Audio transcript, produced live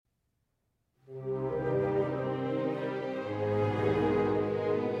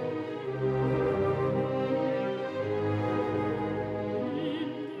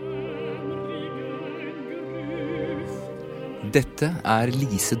Dette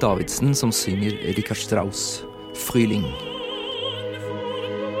Lise Davidsen som synger Richard Strauss, Frühling.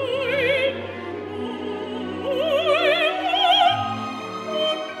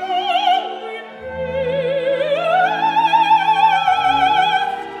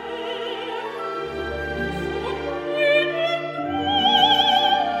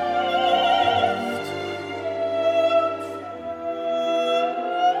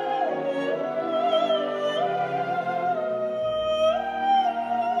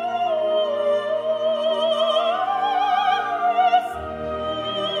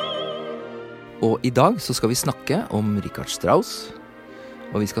 Og i dag så skal vi snakke om Richard Strauss,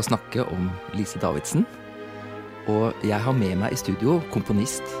 og vi skal snakke om Lise Davidsen. Og jeg har med meg i studio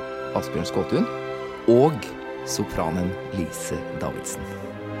komponist Asbjørn Skåtun og sopranen Lise Davidsen.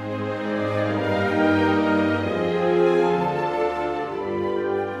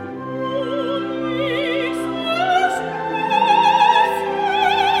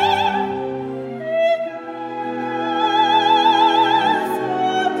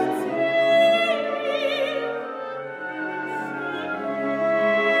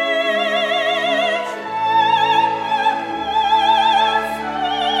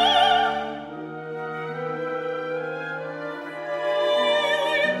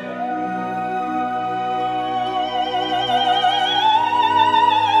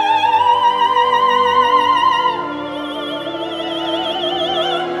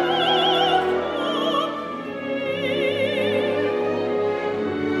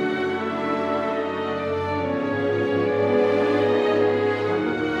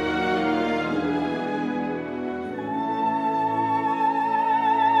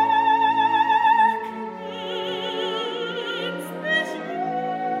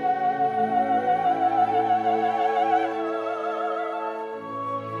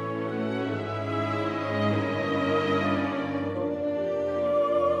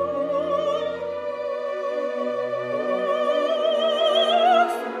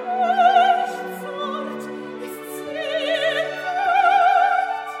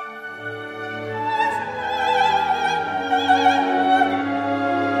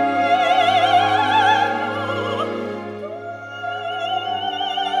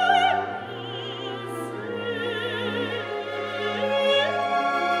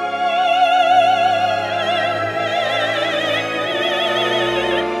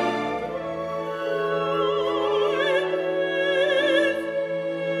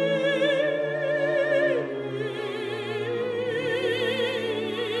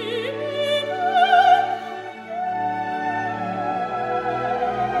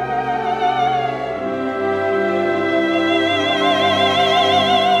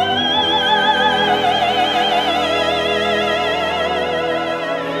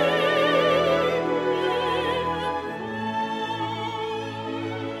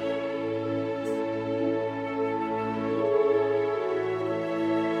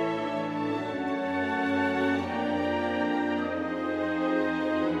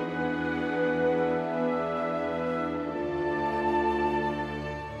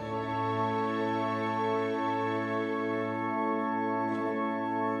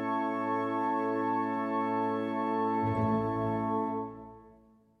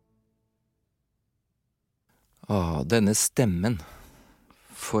 Denne stemmen,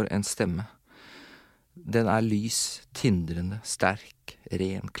 for en stemme. Den lys, tindrende, sterk,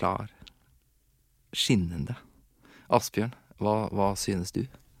 ren, klar, skinnende. Asbjørn, hva synes du?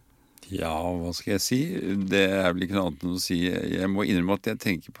 Ja, hva skal jeg si? Det vel ikke noe annet enn å si. Jeg må innrømme at jeg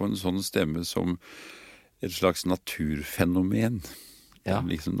tenker på en sånn stemme som et slags naturfenomen. Ja.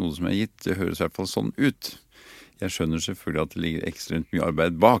 Liksom noe som gitt. Det høres i hvert fall sånn ut. Jeg skjønner selvfølgelig at det ligger ekstremt mye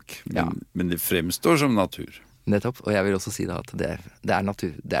arbeid bak, men det fremstår som natur. Nettopp, og jeg vil også si da at det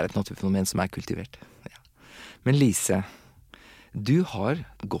et naturfenomen som kultivert. Ja. Men Lise, du har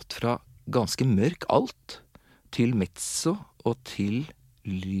gått fra ganske mørk alt til mezzo og til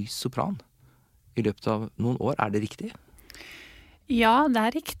lys sopran i løpet av noen år. Det riktig? Ja, det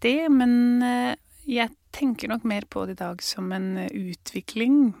riktig, men jeg tenker nok mer på det i dag som en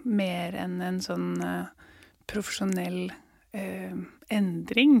utvikling, mer enn en sånn profesjonell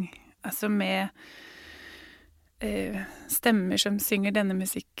endring. Altså med stemmer som synger denne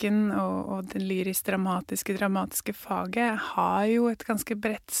musikken og det lyrisk-dramatiske faget har jo et ganske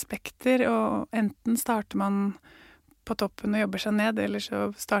bredt spekter, og enten starter man på toppen og jobber seg ned, eller så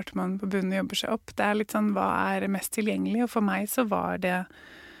starter man på bunnen og jobber seg opp. Det litt sånn, hva mest tilgjengelig? Og for meg så var det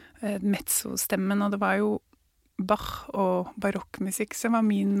mezzo-stemmen, og det var jo Bach og barokkmusikk som var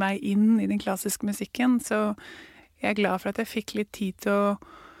min vei inn i den klassiske musikken, så jeg glad for at jeg fikk litt tid til å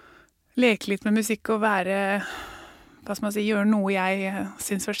leke litt med musikk og være hva skal man si, gjøre noe jeg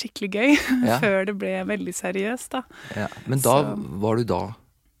synes var skikkelig gøy, Ja. før det ble veldig seriøst da. Ja. Men da Så- var du da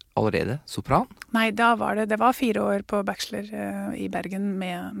allerede sopran? Nei, da var det var 4 år på bachelor i Bergen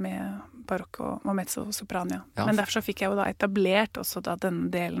med barokk og mezzo og sopran, ja. Ja. Men derfor så fikk jeg jo da etablert også da denne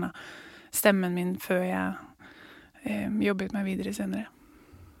delen av stemmen min før jeg jobbet meg videre senere.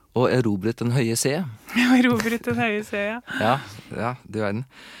 Og erobret den høye C? Jeg erobret den høye C, ja. Ja, du verden.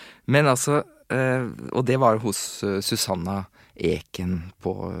 Men altså, og det var hos Susanna Eken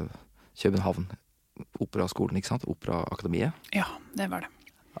på København Operaskolen, ikke sant? Operaakademiet. Ja, det var det.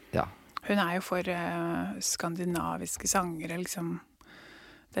 Ja. Hun er jo for skandinaviske sangere, liksom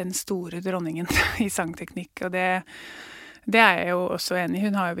den store dronningen i sangteknikk, og det er jeg jo også enig i.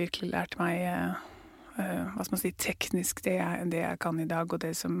 Hun har jo virkelig lært meg hva skal man si, teknisk det jeg kan i dag, og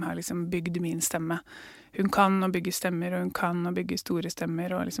det som har liksom bygd min stemme. Hun kan å bygge stemmer, og hun kan å bygge store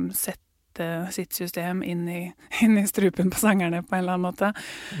stemmer, og liksom sette sitt system inn i strupen på sangerne på en eller annen måte.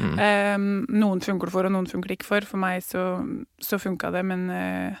 Noen funker det for, og noen funker det ikke for. For meg så funka det, men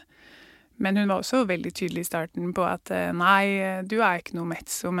hun var også veldig tydelig i starten på at nei, du er ikke noe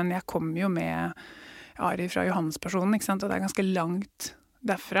mezzo, men jeg kom jo med Ari fra Johannes-personen, ikke sant? Og det er ganske langt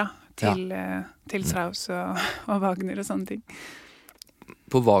derfra til Strauss og Wagner og sånne ting.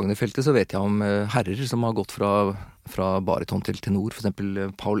 På Wagner-feltet så vet jeg om herrer som har gått fra bariton til tenor, for eksempel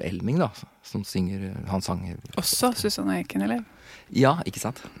Paul Elming da, som han sang. Også Susanne Eken, eller? Ja, ikke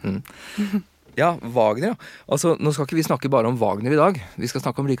sant? Ja, Wagner, ja. Altså, nå skal ikke vi snakke bare om Wagner i dag. Vi skal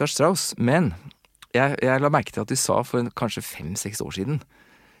snakke om Richard Strauss. Men jeg la merke til at de sa for kanskje 5-6 år siden,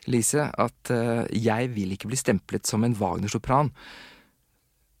 Lise, at jeg vil ikke bli stemplet som en Wagner-sopran,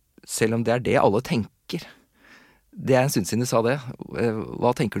 selv om det er det alle tenker. Det er en stund siden du sa det. Hva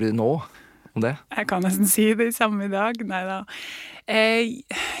tenker du nå om det? Jeg kan nesten si det samme i dag. Neida.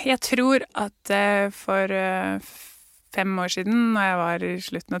 Jeg tror at for 5 år siden, når jeg var i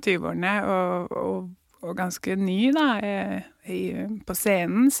slutten av 20-årene og ganske ny da, på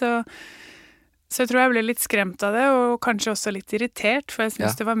scenen, så tror jeg ble litt skremt av det, og kanskje også litt irritert, for jeg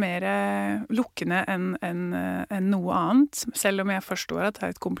synes det var mer lukkende enn noe annet, selv om jeg forstår at det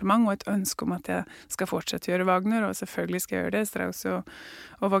er et kompliment og et ønske om at jeg skal fortsette å gjøre Wagner, og selvfølgelig skal jeg gjøre det. Strauss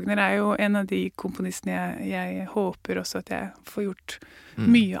og Wagner er jo en av de komponistene jeg håper også at jeg får gjort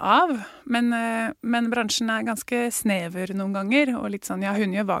mye av, men bransjen er ganske snever noen ganger, og litt sånn, ja,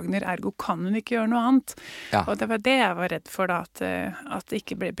 hun gjør Wagner, ergo kan hun ikke gjøre noe annet. Ja. Og det var det jeg var redd for da, at det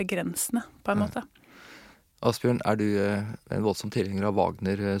ikke ble begrensende, på en måte. Asbjørn, er du en voldsom tilhenger av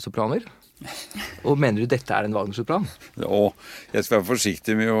Wagner-sopraner? Og mener du dette er en Wagner-sopran? Jeg skal være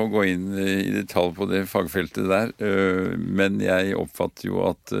forsiktig med å gå inn i detalj på det fagfeltet der, men jeg oppfatter jo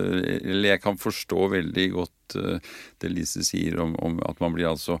eller jeg kan forstå veldig godt det Lise sier om at man blir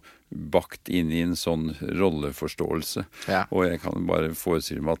altså bakt inn i en sånn rolleforståelse. Ja. Og jeg kan bare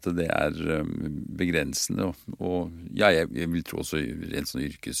forestille meg at det er begrensende. Og jeg vil tro også rent sånn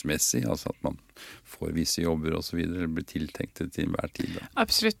yrkesmessig, altså at man får visse jobber og så videre, eller blir tiltenkt til enhver tid. Da.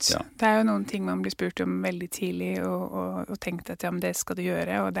 Absolutt. Ja. Det er jo noen ting man blir spurt om veldig tidlig og tenkt at ja, men det skal du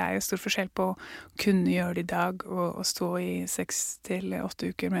gjøre, og det er jo stor forskjell på å kunne gjøre det i dag og stå i 6 til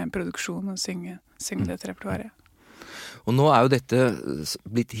 8 uker med en produksjon og synge dette repertoaret. Og nå er jo dette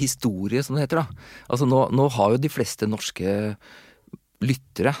blitt historie, som det heter da. Altså nå har jo de fleste norske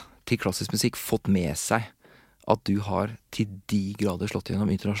lyttere til klassisk musikk fått med seg at du har til de grader slått gjennom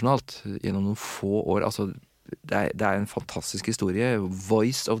internasjonalt gjennom noen få år. Altså, det er en fantastisk historie.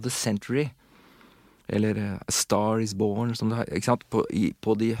 Voice of the Century. Eller A Star is Born, som det har, ikke sant?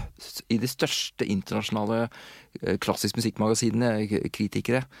 I de største internasjonale klassisk musikkmagasinene,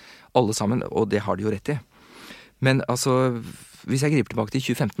 kritikere, alle sammen, og det har de jo rett i. Men altså, hvis jeg griper tilbake til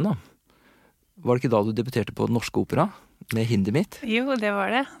 2015 da, var det ikke da du debuterte på Norske Opera med Hindemith? Jo, det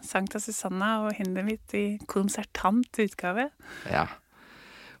var det. Sankta Susanna og Hindemith i konsertant utgave. Ja,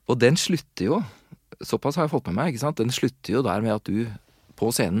 og den slutter jo, såpass har jeg fått med meg, ikke sant? Den slutter jo der med at du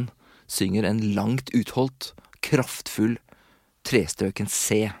på scenen synger en langt utholdt, kraftfull, trestrøken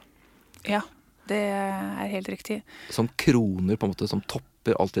C. Ja, det er helt riktig. Som kroner på en måte, som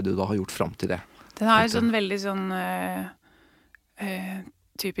topper alt det du da har gjort frem til det. Den har jo sånn veldig sånn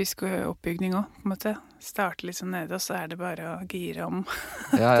typisk oppbygning også, på en måte. Starte litt sånn nede, og så er det bare å gire om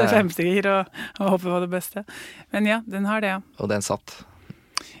til 5. gir og håpe på det beste. Men ja, den har det, ja. Og den satt?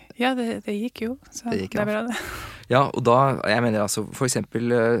 Ja, det gikk jo, så det er bra det. Ja, og da, jeg mener altså, for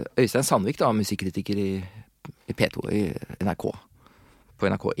eksempel Øystein Sandvik da, musikkritiker i P2, i NRK. På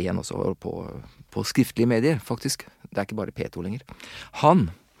NRK1 også, og på skriftlige medier, faktisk. Det er ikke bare P2 lenger.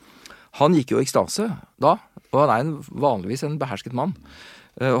 Han gikk jo i ekstase da, og han er vanligvis en behersket mann.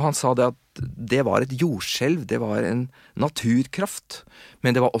 Og han sa det at det var et jordskjelv, det var en naturkraft.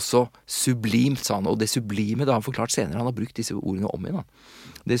 Men det var også sublimt, sa han. Og det sublime, det har han forklart senere, han har brukt disse ordene om igjen.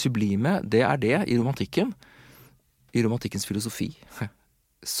 Det sublime, det er det i romantikken, i romantikkens filosofi,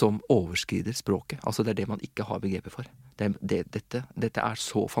 som overskrider språket. Altså det er det man ikke har begrepet for. Dette er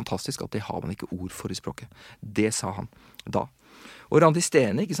så fantastisk at det har man ikke ord for i språket. Det sa han da. Og Randi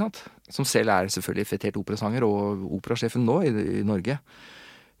Stene, ikke sant, som selv er selvfølgelig fetert operasanger og operasjefen nå i Norge,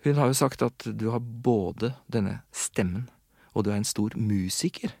 hun har jo sagt at du har både denne stemmen, og du er en stor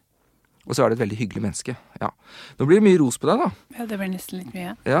musiker. Og så er det et veldig hyggelig menneske. Ja. Nå blir det mye ros på deg, da. Ja, det blir nesten litt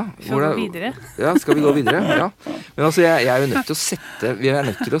mye. Ja, Skal vi gå videre? Ja, skal vi gå videre? Ja. Men altså, jeg er jo nødt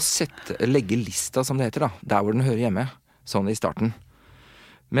til å legge lista, som det heter, da, der hvor den hører hjemme, sånn i starten.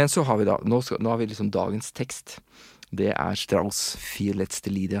 Men så har vi da, nå har vi liksom dagens tekst. Det er Strauss' 4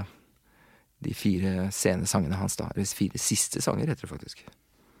 letzte Lieder. De 4 sene sangene hans da, eller 4 siste sanger heter det faktisk.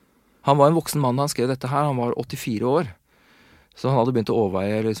 Han var en voksen mann da han skrev dette her, han var 84 år. Så han hadde begynt å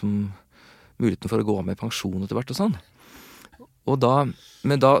overveie liksom muligheten for å gå av med pensjon etter hvert og sånn. Og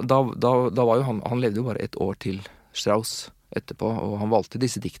men da var jo han levde jo bare 1 år til Strauss etterpå, og han valgte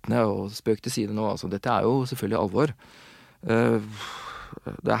disse diktene og spøk til side nå, altså dette er jo selvfølgelig alvor.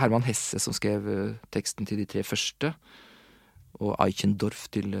 Det er Hermann Hesse som skrev teksten til de 3 første, og Eichendorff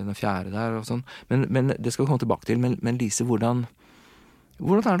til den 4. der og sånn. Men det skal vi komme tilbake til. Men Lise, hvordan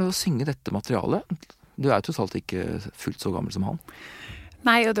er det å synge dette materialet? Du er jo totalt ikke fullt så gammel som han.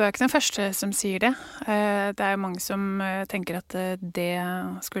 Nei, og du er ikke den første som sier det. Det er jo mange som tenker at det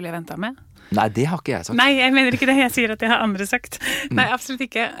skulle jeg ventet med. Nei, det har ikke jeg sagt. Nei, jeg mener ikke det. Jeg sier at det har andre sagt. Nei, absolutt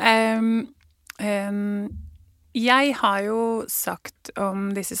ikke. Jeg har jo sagt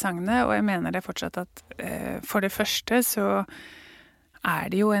om disse sangene, og jeg mener det fortsatt at for det første så er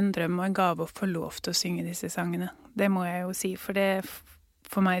det jo en drøm og en gave å få lov til å synge disse sangene. Det må jeg jo si,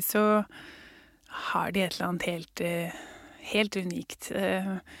 for meg så har de et eller annet helt unikt.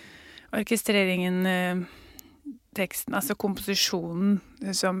 Orkestreringen, teksten, altså komposisjonen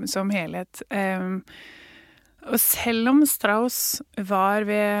som helhet. Og selv om Strauss var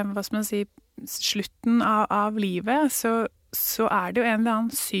ved, hva skal man si, slutten av livet, så er det jo en eller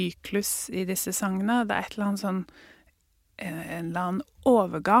annen syklus i disse sangene. Det er et eller annet sånn, en eller annen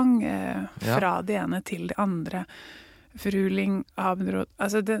overgang fra det ene til det andre. Fruling, Abendrot,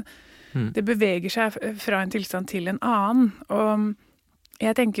 altså det beveger seg fra en tilstand til en annen, og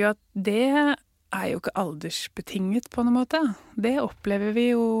jeg tenker jo at det er jo ikke aldersbetinget på noen måte. Det opplever vi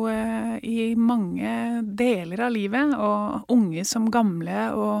jo i mange deler av livet, og unge som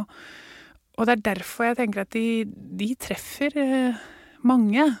gamle, og det er derfor jeg tenker at de treffer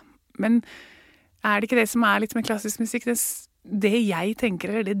mange. Men er det ikke det som er litt med klassisk musikk, det jeg tenker,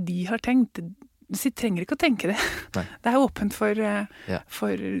 eller det de har tenkt, de trenger ikke å tenke det. Nei. Det er åpent for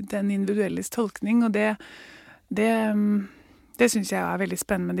den individuelles tolkning, og det synes jeg er veldig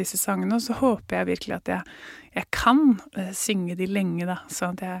spennende med disse sangene, og så håper jeg virkelig at jeg kan synge de lenge, da,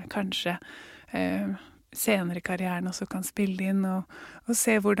 sånn at jeg kanskje senere i karrieren også kan spille inn og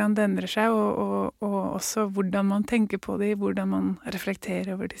se hvordan det endrer seg, og også hvordan man tenker på det, hvordan man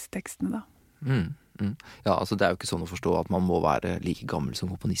reflekterer over disse tekstene, da. Ja, altså det er jo ikke sånn å forstå at man må være like gammel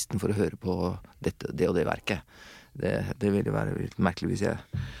som komponisten for å høre på det og det verket. Det ville være litt merkelig hvis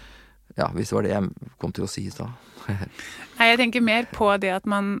hvis det var det jeg kom til å si i stad. Nei, jeg tenker mer på det at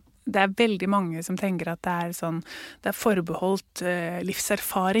det er veldig mange som tenker at det er forbeholdt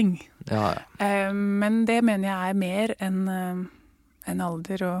livserfaring. Ja. Men det mener jeg er mer enn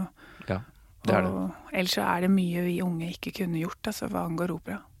alder, ja, det er det. Og ellers så er det mye vi unge ikke kunne gjort, altså hva angår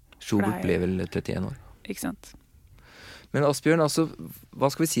opera. Schubert ble vel 31 år. Ikke sant. Men Asbjørn, altså, hva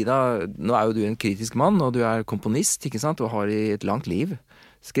skal vi si da? Nå er jo du en kritisk mann, og du er komponist, ikke sant? Og har i et langt liv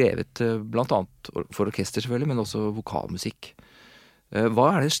skrevet blant annet for orkester selvfølgelig, men også vokalmusikk. Hva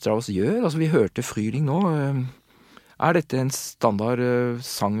er det Strauss gjør? Altså, vi hørte Fruling nå. Er dette en standard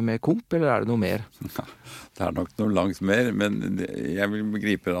sang med komp, eller er det noe mer? Ja, det er nok noe langt mer, men jeg vil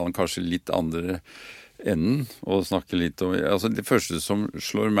begripe han kanskje litt andre enden og snakke litt om, altså det første som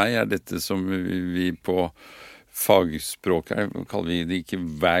slår meg er dette som vi på fagspråket kaller vi det ikke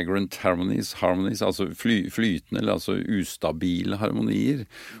vagrant harmonies, altså flytende, eller altså ustabile harmonier,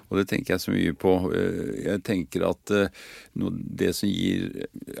 og det tenker jeg så mye på. Jeg tenker at det som gir,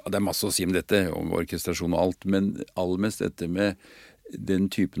 det er masse å si om dette, om orkestrasjon og alt, men aller mest dette med den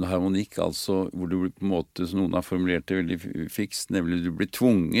typen harmonikk, altså hvor du på en måte, som noen har formulert det veldig fikst, nemlig du blir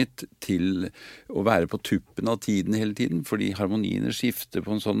tvunget til å være på tuppen av tiden hele tiden, fordi harmoniene skifter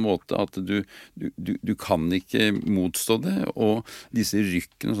på en sånn måte at du kan ikke motstå det, og disse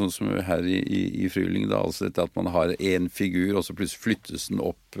rykkene, sånn som her i Frühling, da, altså dette at man har en figur, og så plutselig flyttes den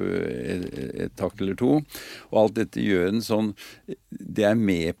opp et takt eller to, og alt dette gjør en sånn, det er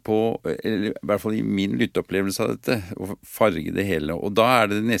med på, eller i hvert fall i min lytteopplevelse av dette, å farge det hele. Og da er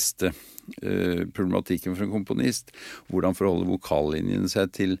det neste problematikken for en komponist. Hvordan forholder vokallinjene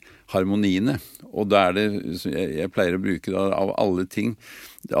seg til harmoniene? Og da er det, jeg pleier å bruke da, av alle ting,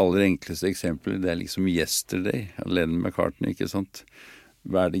 det aller enkleste eksempelet, det er liksom Yesterday, Lennon McCartney, ikke sant?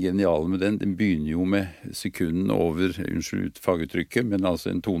 Hva er det geniale med den? Den begynner jo med sekunden over, unnskyld faguttrykket, men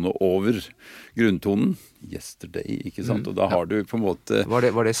altså en tone over grunntonen. Yesterday, ikke sant? Og da har du på en måte... Var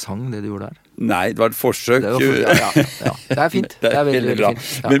det sang, det du gjorde der? Nei, det var et forsøk. Ja. Det er fint. Det er veldig bra.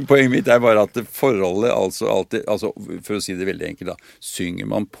 Fint. Ja. Men poenget mitt er bare at forholdet, altså alltid, altså for å si det veldig enkelt da, synger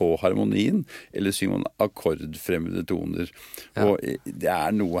man på harmonien, eller synger man akkordfremmede toner? Ja. Og det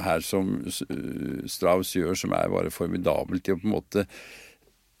er noe her som Strauss gjør som er bare formidabelt i å på en måte...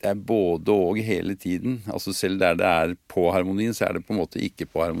 Det er både og hele tiden. Altså selv der det er på harmonien, så er det på en måte ikke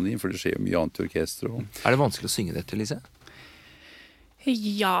på harmonien, for det skjer jo mye annet i orkester. Er det vanskelig å synge dette, Lise?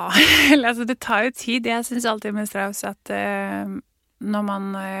 Ja, altså det tar jo tid. Jeg synes alltid med Strauss at når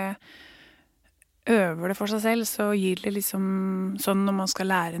man øver det for seg selv, så gir det liksom sånn når man skal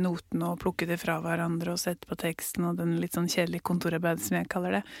lære noten og plukke det fra hverandre og sette på teksten og den litt sånn kjedelige kontorarbeidet som jeg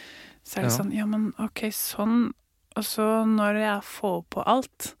kaller det, så er det sånn, ja, men ok, sånn. Og så når jeg får på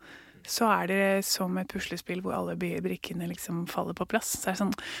alt, så er det som et puslespill hvor alle brikkene liksom faller på plass. Så er det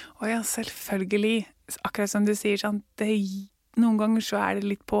sånn, å ja, selvfølgelig. Akkurat som du sier, sånn, noen ganger så er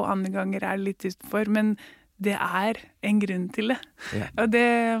det litt på, andre ganger er det litt utenfor, men det er en grunn til det.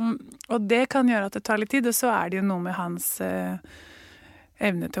 Yeah. Og det kan gjøre at det tar litt tid, og så er det jo noe med hans...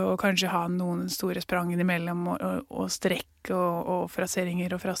 evne til å kanskje ha noen store sprang innimellom og strekk og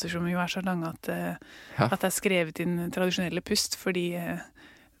fraseringer og fraser som jo er så lange at det er skrevet inn tradisjonelle pust, fordi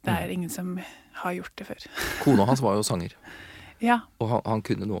det er ingen som har gjort det før. Kona hans var jo sanger. Ja. Og han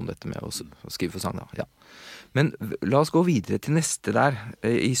kunne noe om dette med å skrive for sang da. Ja. Men la oss gå videre til neste der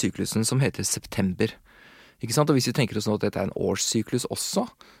i syklusen som heter September. Ikke sant? Og hvis vi tenker oss nå at dette er en årssyklus også,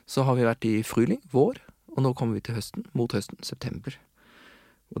 så har vi vært i Frühling, vår, og nå kommer vi til høsten, mot høsten, september.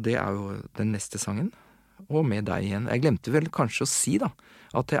 Og det er jo den neste sangen, og med deg igjen. Jeg glemte vel kanskje å si da,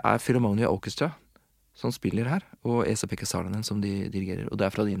 at det er Philharmonia Orchestra som spiller her, og Esa-Pekka Salonen som de dirigerer. Og det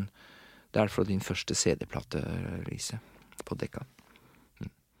er fra din første CD-plate, Lise, på Dekka.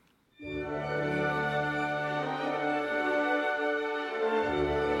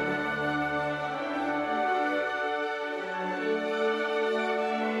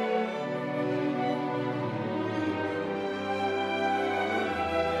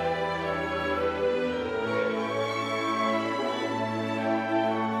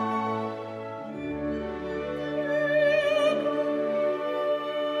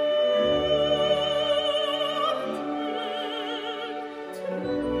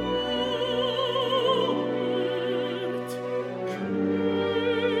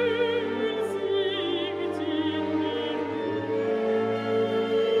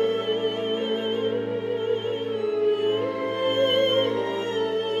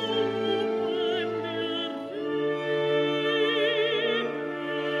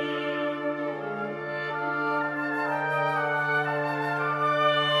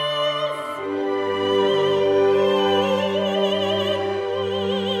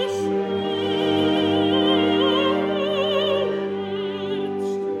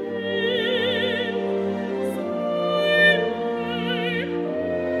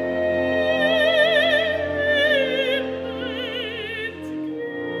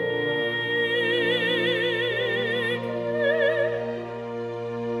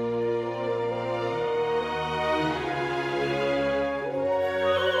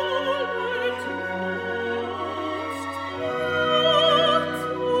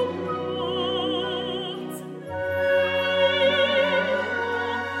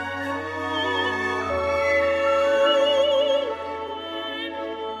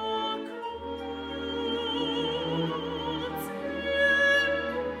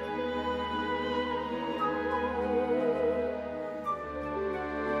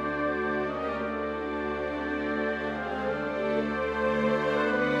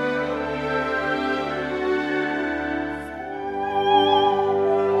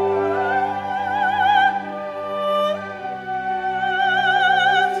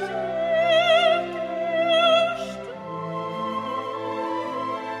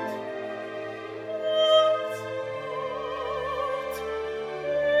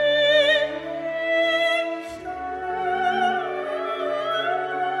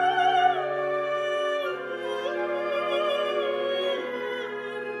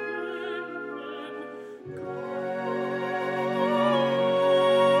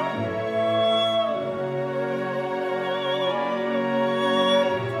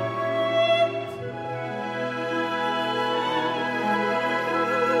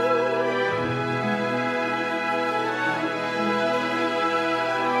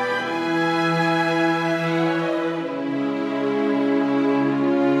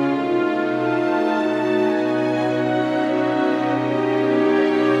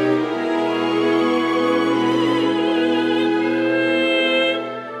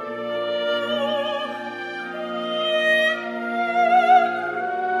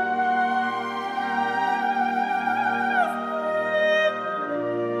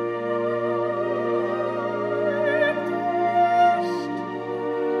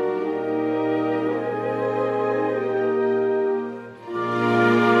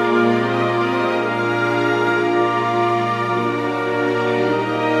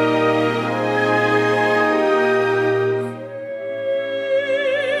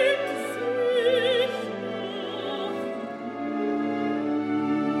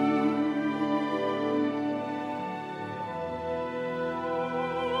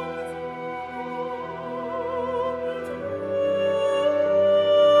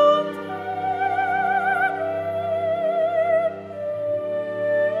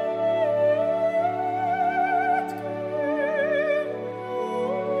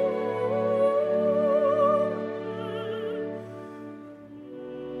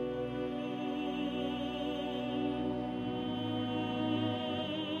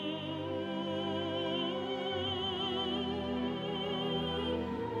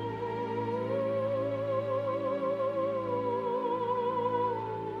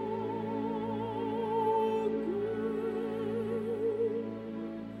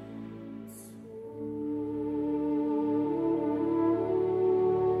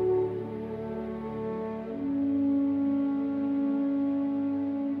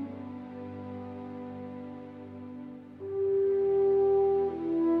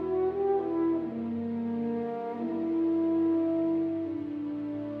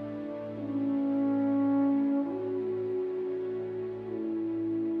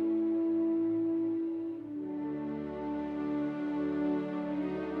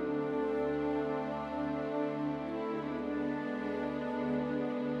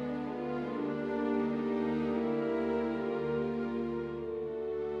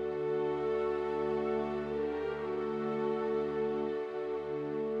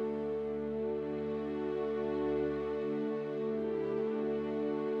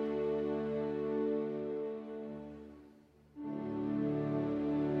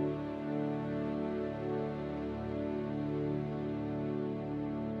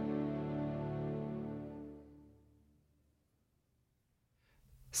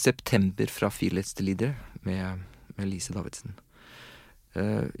 September fra Fearless the Leader med Lise Davidsen.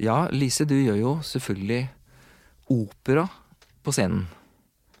 Ja, Lise, du gjør jo selvfølgelig opera på scenen.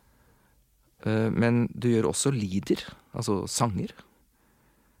 Men du gjør også lieder, altså sanger,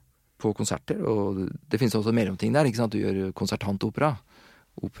 på konserter. Og det finnes også mellomting der, ikke sant? Du gjør konsertantopera.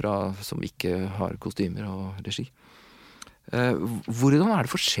 Opera som ikke har kostymer og regi. Hvordan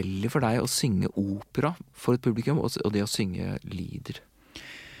det forskjellig for deg å synge opera for et publikum og det å synge lieder?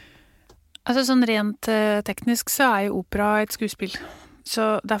 Altså sånn rent teknisk så jo opera et skuespill.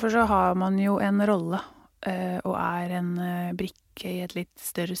 Så derfor så har man jo en rolle og en brikke i et litt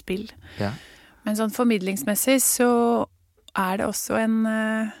større spill. Ja. Men sånn formidlingsmessig så det også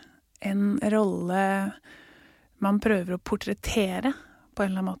en rolle man prøver å portrettere på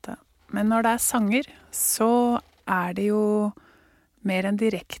en eller annen måte. Men når det sanger, så det jo mer en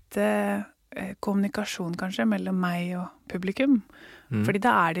direkte kommunikasjon kanskje mellom meg og publikum. Fordi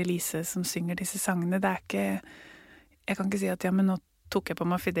da det Lise som synger disse sangene. Det ikke jeg kan ikke si at ja, men nå tok jeg på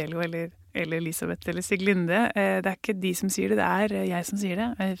meg Fidelio eller Elisabeth eller Siglinde. Det ikke de som sier det, det jeg som sier det.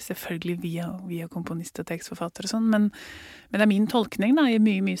 Selvfølgelig via komponist og tekstforfatter og sånn, men det min tolkning da, i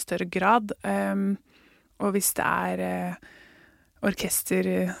mye, mye større grad. Og hvis det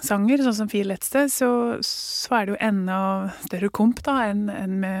orkestersanger, sånn som Fie Letste, så det jo enda større komp da,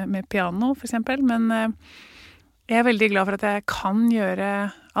 enn med piano, for eksempel. Men jeg veldig glad for at jeg kan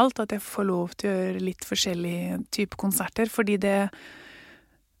gjøre alt, at jeg får lov til å gjøre litt forskjellige typer konserter, fordi det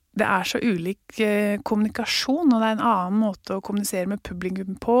så ulik kommunikasjon, og det en annen måte å kommunisere med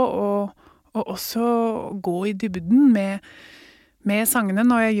publikum på, og også gå i dybden med sangene.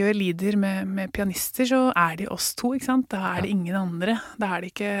 Når jeg gjør lieder med pianister, så de oss to, ikke sant? Da det ingen andre. Da det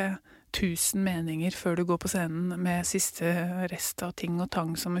ikke 1000 meninger før du går på scenen med siste rest av ting og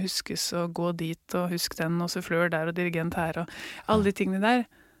tang som må huskes, og gå dit og husk den, og sufflør der og dirigent her, og alle de tingene der.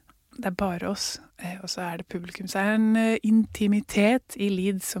 Det bare oss, og så det publikum. Så det en intimitet i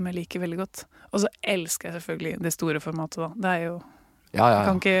lead som jeg liker veldig godt. Og så elsker jeg selvfølgelig det store formatet da. Det jo... Ja.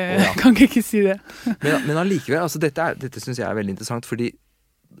 Kan ikke si det. Men allikevel, altså dette synes jeg veldig interessant, fordi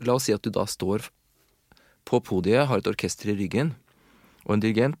la oss si at du da står på podiet, har et orkester i ryggen, og en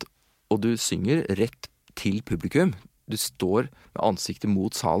dirigent, og du synger rett til publikum. Du står med ansiktet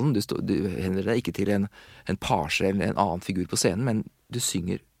mot salen, du hender deg ikke til en page eller en annen figur på scenen, men du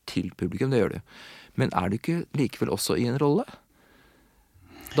synger til publikum, det gjør du. Men du ikke likevel også i en rolle?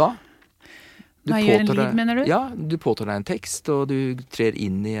 Da? Når jeg gjør en lyd, mener du? Ja, du påtar deg en tekst, og du trer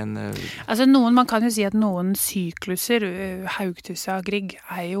inn i en... Altså man kan jo si at noen sykluser, Haugtussa og Grieg,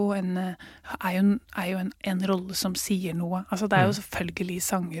 jo en rolle som sier noe. Altså det jo selvfølgelig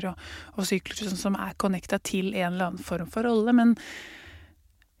sanger og sykluser som connectet til en eller annen form for rolle, men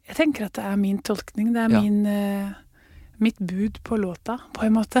jeg tenker at det min tolkning, det mitt bud på låta, på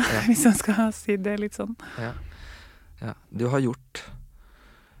en måte, hvis man skal si det litt sånn. Ja. Du har gjort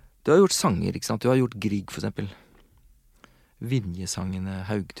sanger, ikke sant? Du har gjort Grieg, for eksempel. Vinjesangene,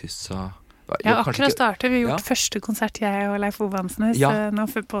 Haugtussa... Ja, akkurat startet. Vi har gjort første konsert, jeg og Leif Ove Hansnes, nå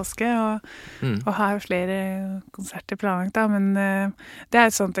før påske, og har flere konserter planlagt da, men det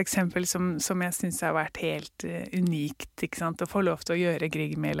et sånt eksempel som jeg synes har vært helt unikt, ikke sant? Å få lov til å gjøre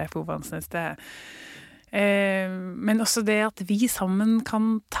Grieg med Leif Ove Hansnes, men også det at vi sammen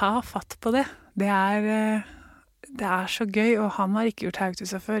kan ta fatt på det, det så gøy, og han har ikke gjort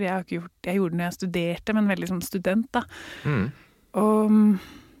Haugtussa før. Jeg gjorde det når jeg studerte, men veldig som student da. Og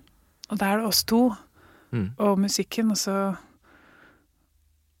da det oss to, og musikken, og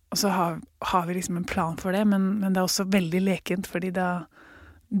så har vi liksom en plan for det, men det også veldig lekent, fordi da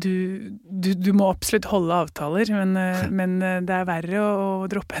du må absolutt holde avtaler, men det verre å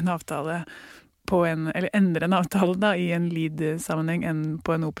droppe en avtale eller endre en avtale da, i en lead-sammenheng enn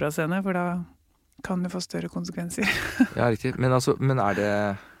på en operascene, for da kan det få større konsekvenser. Ja, riktig. Men det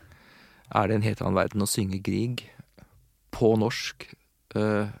en helt annen verden å synge Grieg på norsk,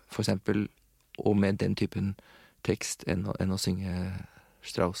 for eksempel, og med den typen tekst, enn å synge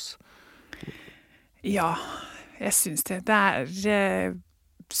Strauss? Ja, jeg synes det. Det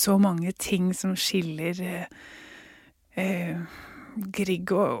så mange ting som skiller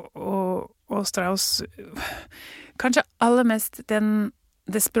Grieg og Strauss. Kanskje aller mest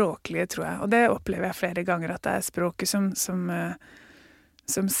det språklige, tror jeg. Og det opplever jeg flere ganger, at det språket som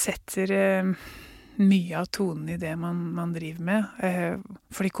setter mye av tonen i det man driver med.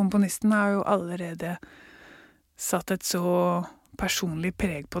 Fordi komponisten har jo allerede satt et så personlig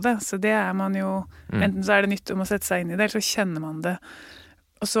preg på det. Så det man jo, enten så det nytt om å sette seg inn i det, eller så kjenner man det.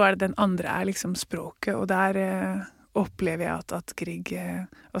 Og så det den andre liksom språket, og der opplever jeg at Grieg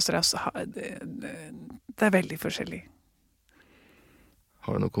og Strauss det veldig forskjellig.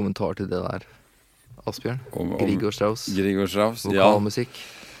 Har du noen kommentar til det der, Asbjørn? Om Grigor Strauss, Grigor Strauss, ja. vokalmusikk.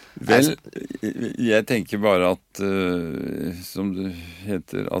 Vel, jeg tenker bare at, som det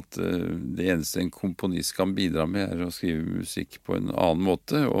heter, at det eneste en komponist kan bidra med å skrive musikk på en annen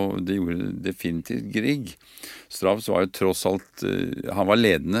måte, og det gjorde definitivt Grieg. Strauss var jo tross alt, han var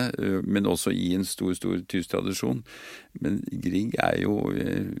ledende, men også i en stor tysk tradisjon. Men Grieg jo,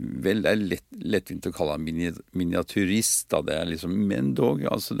 vel, det lettvint å kalle han miniatyrist, da, det liksom, men dog,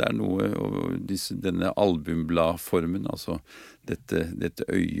 altså det noe, og denne albumbladformen, altså dette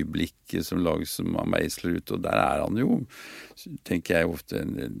øyeblikket som lages som han meisler ut, og der han jo, tenker jeg, ofte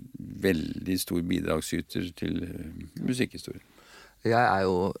en veldig stor bidragsyter til musikkhistorien. Jeg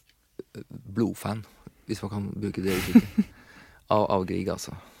jo blodfan, hvis man kan bruke det uttrykket, av Grieg,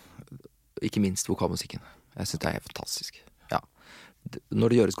 altså. Ikke minst vokalmusikken. Jeg synes det helt fantastisk. Ja.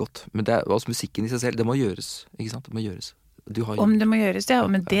 Når det gjøres godt. Men det også musikken i seg selv, det må gjøres, ikke sant? Det må gjøres. Om det må gjøres, ja,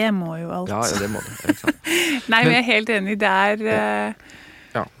 men det må jo alt. Ja, det må det. Ikke sant? Nei, men jeg helt enig.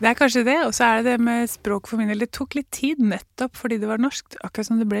 Det kanskje det, og så det med språk for min del. Det tok litt tid nettopp fordi det var norsk. Akkurat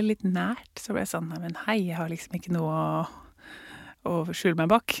som det ble litt nært, så ble jeg sånn, men hei, jeg har liksom ikke noe å skjule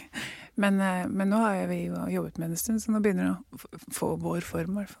meg bak. Men nå har vi jo jobbet med det en stund, så nå begynner det å få vår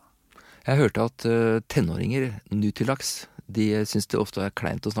form, i hvert fall. Jeg hørte at tenåringer, nå til dags, de synes det ofte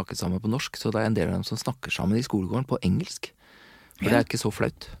kleint å snakke sammen på norsk, så det en del av dem som snakker sammen i skolegården på engelsk. For det ikke så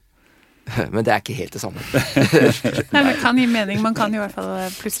flaut. Men det ikke helt det samme. Nei, det kan gi mening. Man kan i hvert fall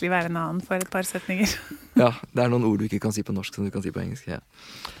plutselig være en annen for et par setninger. Ja, det noen ord du ikke kan si på norsk som du kan si på engelsk. Ja.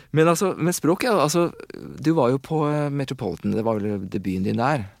 Men altså, med språk, ja, altså, du var jo på Metropolitan, det var vel debuten din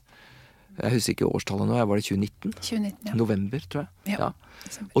der. Jeg husker ikke årstallet nå, var det 2019? 2019, ja. November, tror jeg. Ja.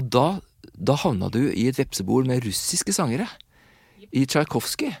 Og da havna du i et vepsebol med russiske sangere. I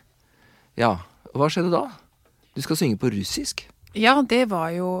Tchaikovsky. Ja, hva skjedde da? Du skal synge på russisk. Ja, det var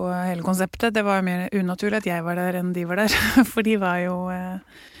jo hele konseptet. Det var jo mer unaturlig at jeg var der enn de var der. For de var jo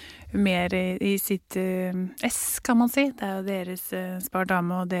mer i sitt kan man si. Det jo deres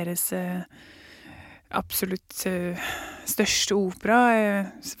spardame og deres absolutt største opera.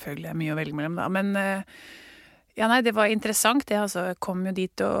 Selvfølgelig mye å velge mellom da, men ja, nei, det var interessant. Jeg kom jo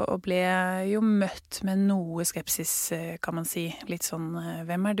dit og ble jo møtt med noe skepsis, kan man si. Litt sånn,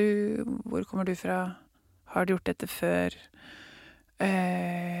 hvem du? Hvor kommer du fra? Har du gjort dette før?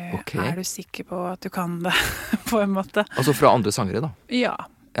 Okay. Du sikker på at du kan det, på en måte? Altså fra andre sangere, da? Ja.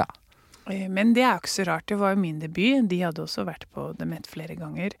 Ja. Men det jo ikke så rart. Det var jo min debut. De hadde også vært på The Met flere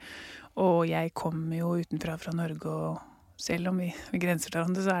ganger. Og jeg kom jo utenfra fra Norge, og selv om vi grenser til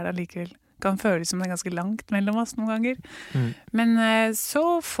hverandre, så det allikevel kan føles som det ganske langt mellom oss noen ganger. Men så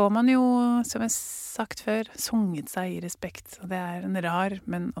får man jo, som jeg sagt før, sunget seg i respekt. Og det en rar,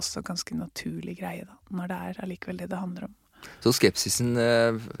 men også ganske naturlig greie da, når det allikevel det handler om. Så skepsisen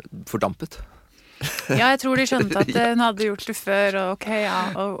fordampet? Ja, jeg tror de skjønte at hun hadde gjort det før, og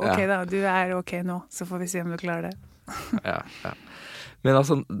ok, da, du ok nå, så får vi se om du klarer det. Ja. Men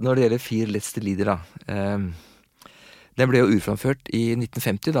altså, når det gjelder Vier letzte Lieder da, den ble jo urframført i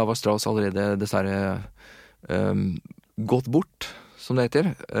 1950, da var Strauss allerede dessverre gått bort, som det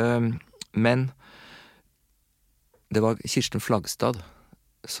heter. Men det var Kirsten Flagstad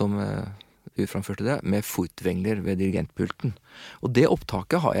som urframførte det, med Furtwängler ved dirigentpulten. Og det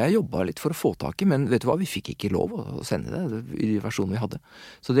opptaket har jeg jobbet litt for å få tak i, men vet du hva, vi fikk ikke lov å sende det i versjonen vi hadde.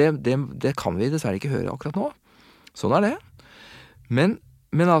 Så det kan vi dessverre ikke høre akkurat nå. Sånn det. Men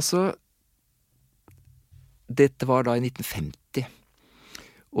altså, dette var da i 1950.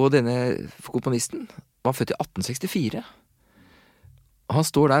 Og denne komponisten var født i 1864. Han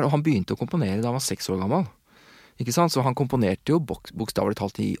står der, og han begynte å komponere da han var 6 år gammel. Ikke sant? Så han komponerte jo bokstavelig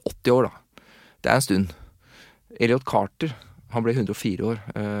talt i 80 år da. Det en stund. Elliot Carter, han ble 104 år.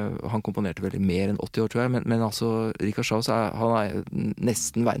 Han komponerte veldig mer enn 80 år, tror jeg. Men altså, Richard Strauss, han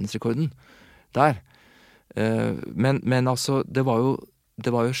nesten verdensrekorden der. Men altså, det var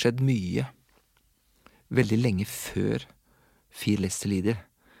jo skjedd mye veldig lenge før Vier letzte Lieder.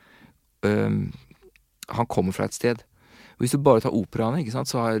 Han kommer fra et sted. Og hvis du bare tar operaene, ikke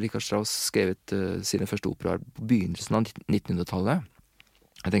sant, så har Richard Strauss skrevet sine første operaer på begynnelsen av 1900-tallet.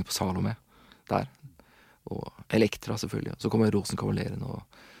 Jeg tenker på Salome der, og Elektra selvfølgelig. Så kommer Rosenkavaleren og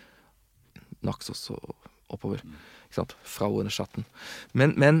Naxos og oppover, ikke sant, Frauen i Schatten.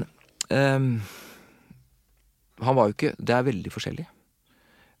 Men han var jo ikke, det veldig forskjellig.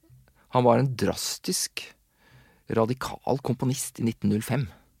 Han var en drastisk, radikal komponist i 1905.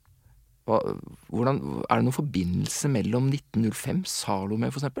 Hvordan, det noen forbindelse mellom 1905,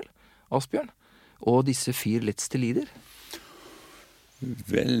 Salome for eksempel, Asbjørn, og disse Vier letzte Lieder?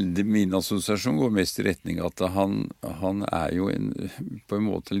 Vel, min assosiasjon går mest i retning at han er jo på en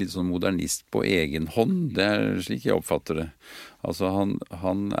måte litt sånn modernist på egen hånd. Det er slik jeg oppfatter det. Altså han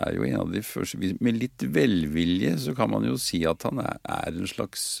er jo en av de første. Med litt velvilje så kan man jo si at han er en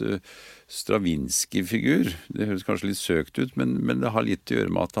slags Stravinskij-figur. Det høres kanskje litt søkt ut, men det har litt å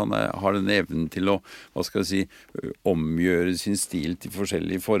gjøre med at han har den evnen til å, hva skal jeg si, omgjøre sin stil til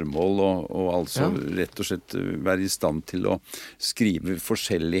forskjellige formål, og altså rett og slett være i stand til å skrive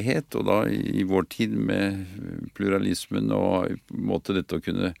forskjellighet, og da i vår tid med pluralismen og på en måte dette å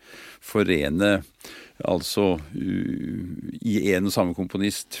kunne forene altså i en og samme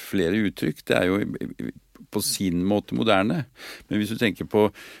komponist flere uttrykk, det er jo på sin måte moderne. Men hvis du tenker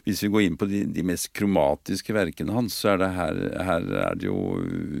på, hvis vi går inn på de mest kromatiske verkene hans, så er det her er det jo,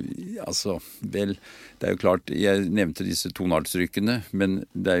 altså, vel, det er jo klart, jeg nevnte disse tonartsrykkene, men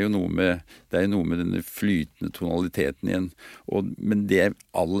det er jo noe med denne flytende tonaliteten igjen. Men det jeg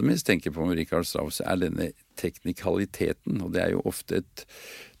aller mest tenker på med Richard Strauss er denne teknikaliteten, og det er jo ofte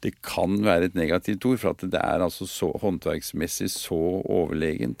det kan være et negativt ord, for at det er altså så håndverksmessig så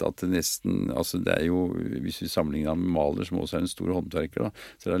overlegent at det nesten, altså det er jo, hvis vi sammenligner med Mahler, som også er en stor håndverker, da,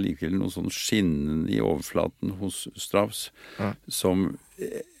 så er det likevel noe sånn skinnende i overflaten hos Strauss, som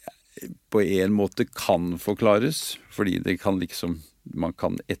på en måte kan forklares, fordi det kan liksom, man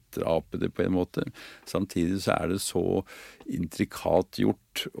kan etterape det på en måte. Samtidig så er det så intrikat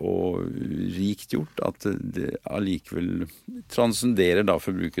gjort og rikt gjort at det allikevel transcenderer, da,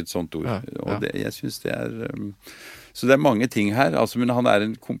 for å bruke et sånt ord. Og jeg synes det så det er mange ting her, altså, men han er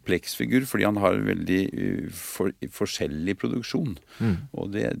en kompleks figur fordi han har en veldig forskjellig produksjon. Og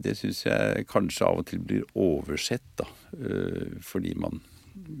det synes jeg kanskje av og til blir oversett, da, fordi man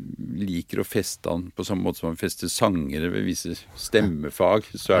liker å feste han på samme måte som man fester sangere ved visse stemmefag,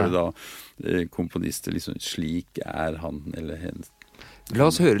 så er det da komponister liksom, slik er han eller henne. La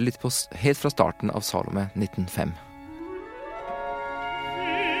oss høre litt på helt fra starten av Salome 1905.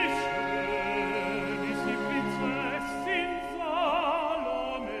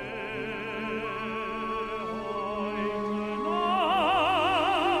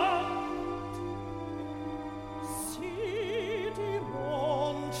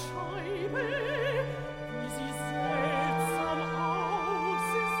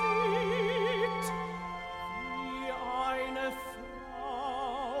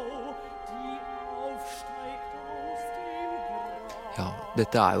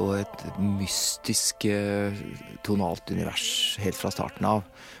 Dette er jo et mystisk tonalt univers helt fra starten av,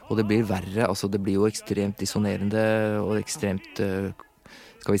 og det blir verre, altså det blir jo ekstremt dissonerende og ekstremt,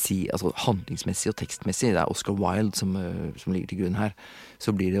 skal vi si, altså handlingsmessig og tekstmessig. Det er Oscar Wilde som ligger til grunn her.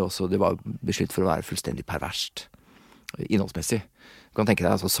 Så blir det også, det var beskyldt for å være fullstendig perverst, innholdsmessig. Du kan tenke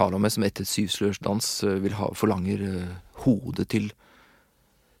deg, altså Salome som etter syvslørsdans forlanger hodet til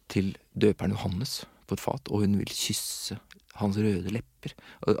døperen Johannes på et fat, og hun vil kysse hans røde lepper.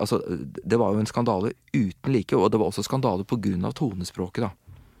 Altså, det var jo en skandale uten like, og det var også skandale på grunn av tonespråket, da.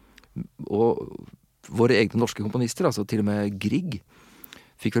 Og våre egne norske komponister, altså til og med Grieg,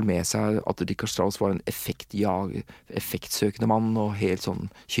 fikk vel med seg at Richard Strauss var en effektsøkende mann, og helt sånn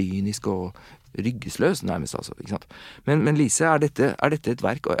kynisk og ryggesløs, nærmest, altså, ikke sant? Men Lise, er dette et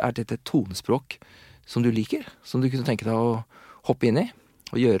verk, og er dette et tonespråk som du liker? Som du kunne tenke deg å hoppe inn i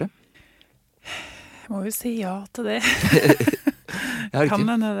og gjøre? Jeg må jo si ja til det. Ja, kan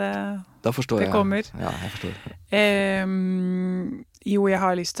hende da forstår det kommer. Ja, jeg forstår. Jo, jeg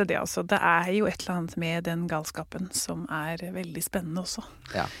har lyst til det, altså. Det er jo et eller annet med den galskapen som er veldig spennende også.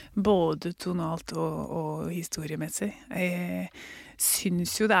 Ja. Både tonalt og historiemessig. Jeg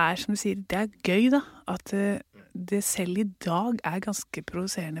synes jo det er, som du sier, det er gøy da, at det selv i dag er ganske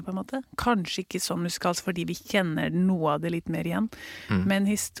provoserende på en måte. Kanskje ikke sånn musikalsk fordi vi kjenner noe av det litt mer igjen. Men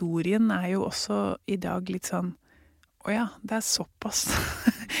historien er jo også i dag litt sånn, åja, det er såpass.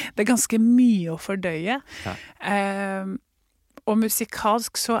 Det er ganske mye å fordøye. Ja. Og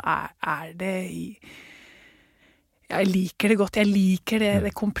musikalsk så er det jeg liker det godt. Jeg liker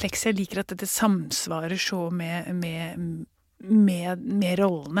det komplekse. Jeg liker at det samsvarer så med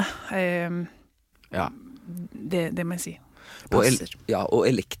rollene. Ja. Det må jeg si. Og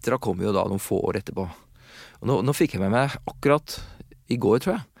Elektra kommer jo da noen få år etterpå. Og nå fikk jeg med meg akkurat i går,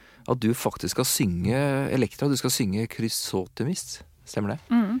 tror jeg, at du faktisk skal synge Elektra. Du skal synge Chrysothemis. Stemmer det?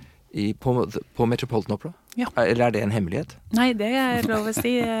 På Metropolitan Opera? Ja. Eller er det en hemmelighet? Nei, det er lov å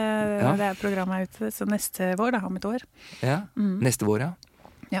si. Det er programmet ute, så neste vår, da, om et år. Ja, neste vår, ja.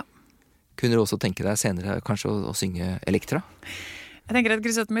 Ja. Kunne du også tenke deg senere kanskje å synge Elektra? Jeg tenker at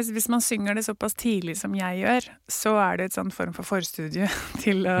Chrysothemis, hvis man synger det såpass tidlig som jeg gjør, så det et sånn form for forstudie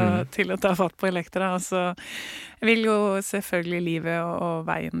til å ta fatt på Elektra. Altså, vil jo selvfølgelig livet og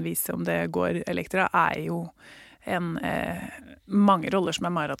veien vise om det går. Elektra jo mange roller som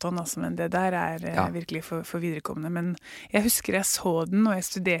maraton, altså, men det der virkelig for viderekommende. Men jeg husker jeg så den, og jeg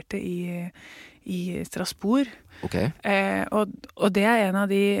studerte i Strasbourg. Okay. Og det en av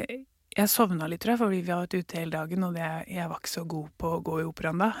de... Jeg sovna litt, tror jeg, fordi vi har vært ute hele dagen, og jeg var ikke så god på å gå i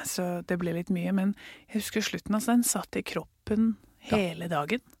operaen da, så det ble litt mye. Men jeg husker slutten, altså, den satt i kroppen hele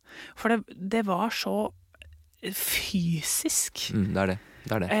dagen. For det var så fysisk. Det det.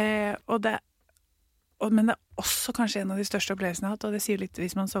 Men det også kanskje en av de største opplevelsene jeg har hatt, og det sier litt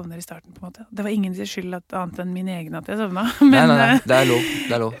hvis man sovner i starten, på en måte. Det var ingen til skyld annet enn min egen at jeg sovna. Men, nei, det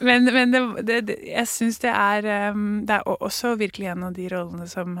lov. Men jeg synes det også virkelig en av de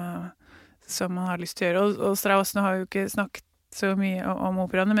rollene som man har lyst til å gjøre. Og Strauss nå har jo ikke snakket så mye om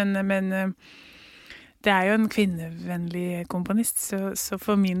operaene, men det jo en kvinnevennlig komponist, så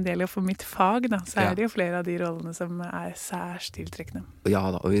for min del og for mitt fag da, så det jo flere av de rollene som særs tiltrekkende. Ja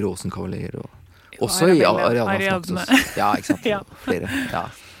da, og i Rosenkavalier og også i Ariadne. Ja, ikke sant? Ja. Flere.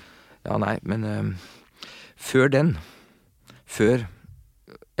 Ja, nei, men før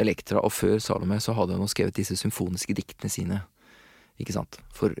Elektra og før Salome, så hadde hun skrevet disse symfoniske diktene sine, ikke sant?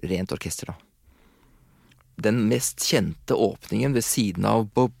 For rent orkester da. Den mest kjente åpningen ved siden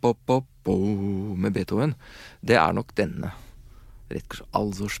av bo med Beethoven, det nok denne.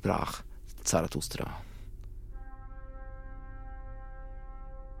 Also sprach Zarathustra.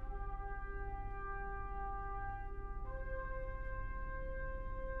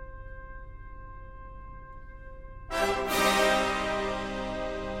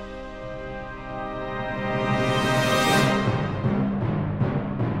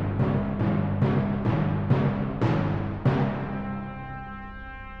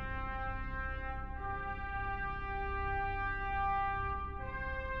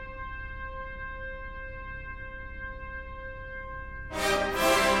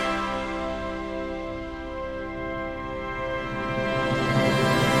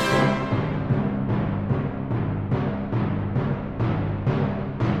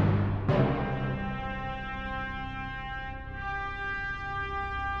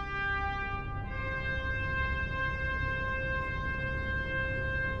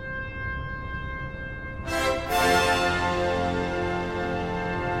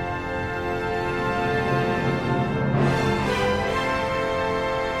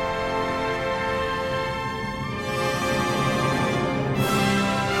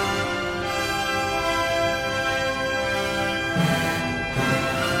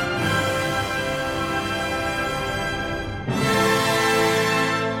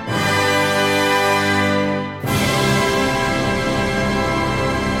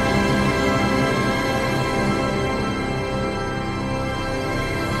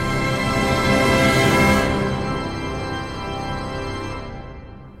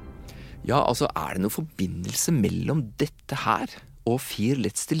 Ja, altså, det noen forbindelse mellom dette her og Vier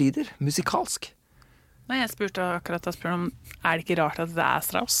letzte Lieder, musikalsk? Nei, jeg spurte akkurat om, det ikke rart at det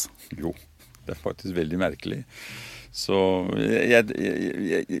Strauss? Jo, det faktisk veldig merkelig. Så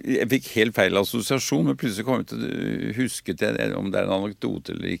jeg fikk helt feil assosiasjon, men plutselig kom jeg til å huske om det en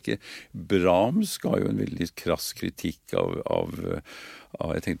anekdote eller ikke. Brahms ga jo en veldig krass kritikk av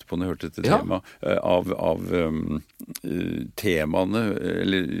jeg tenkte på når jeg hørte dette temaet, av temaene,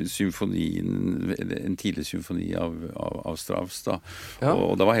 eller symfonien, en tidlig symfoni av Strauss da. Ja.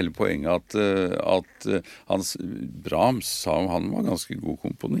 Og da var hele poenget at Brahms sa han var ganske god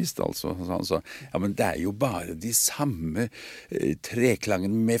komponist, altså. Han sa, ja, men det jo bare de samme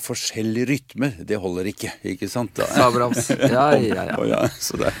treklangen med forskjellig rytme, det holder ikke sant? Da? Sa Brahms. Ja.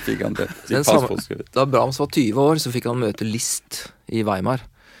 Så der fikk han det. Da Brahms var 20 år, så fikk han møte Liszt i Weimar.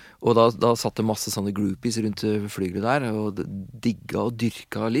 Og da satt det masse sånne groupies rundt flygelet der, og digga og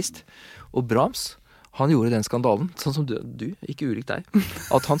dyrka Liszt. Og Brahms, han gjorde den skandalen, sånn som du ikke ulikt deg,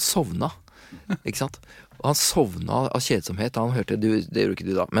 at han sovna, ikke sant? Og han sovna av kjedsomhet, han hørte, det gjorde ikke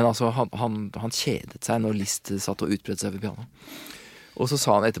du da, men altså han kjedet seg når Liszt satt og utbredte seg ved piano. Og så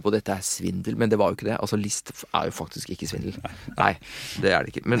sa han etterpå, dette svindel, men det var jo ikke det. Altså, Liszt jo faktisk ikke svindel. Nei, det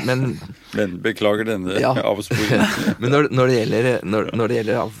det ikke. Men beklager denne avsporingen. Men når det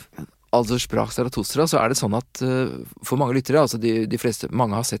gjelder altså sprach Zarathustra, så det sånn at for mange lyttere, altså de fleste,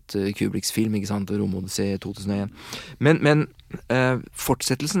 mange har sett Kubricks film, ikke sant, Romodyssey 2001. Men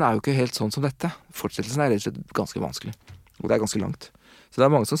fortsettelsen jo ikke helt sånn som dette. Fortsettelsen rett og slett ganske vanskelig. Og det ganske langt. Så det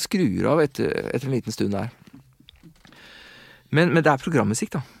mange som skrur av etter en liten stund der. Men det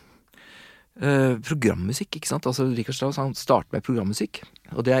programmusikk da. programmusikk, ikke sant? Altså Richard Strauss, han starter med programmusikk,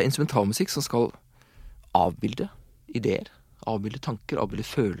 og det er instrumentalmusikk som skal avbilde ideer, avbilde tanker, avbilde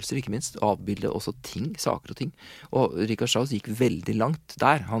følelser, ikke minst, avbilde også ting, saker og ting. Og Richard Strauss gikk veldig langt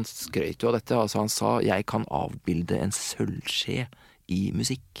der. Han skrøt jo av dette, altså han sa, jeg kan avbilde en sølvskje i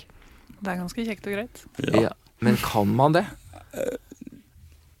musikk. Det er ganske kjekt og greit. Ja, men kan man det?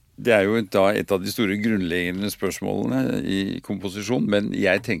 Det er jo da et av de store grunnleggende spørsmålene i komposisjon, men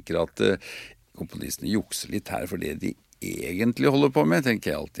jeg tenker at komponistene jukser litt her for det de egentlig holder på med,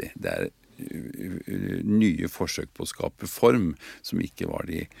 tenker jeg alltid. Det er nye forsøk på å skape form, som ikke var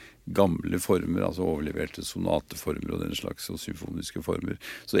de gamle former, altså overleverte sonateformer og den slags og symfoniske former.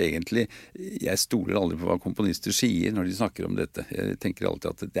 Så egentlig, jeg stoler aldri på hva komponister sier når de snakker om dette. Jeg tenker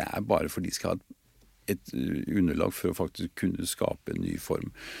alltid at det er bare for de skal ha et underlag for å faktisk kunne skape en ny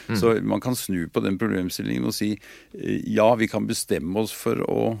form. Så man kan snu på den problemstillingen og si ja, vi kan bestemme oss for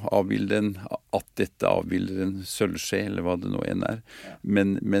å avbilde at dette avbilder en sølvskje, eller hva det nå enn er.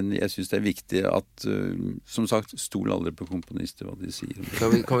 Men jeg synes det er viktig at, som sagt, stol aldri på komponister hva de sier.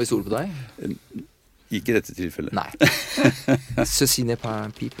 Kan vi stole på deg? Ikke i dette tilfellet. Nei. Ceci n'est pas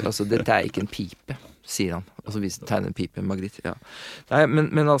un pipe. Altså, dette er ikke en pipe, sier han. Altså, hvis du tegner en pipe, Margrit. Ja. Nei,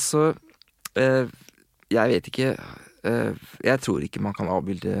 men altså... jeg vet ikke, jeg tror ikke man kan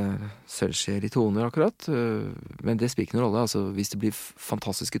avbilde sølvskjeer i toner akkurat, men det spiller ikke noen rolle. Altså, hvis det blir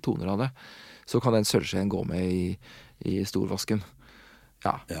fantastiske toner av det, så kan den sølvskjeen gå med i storvasken.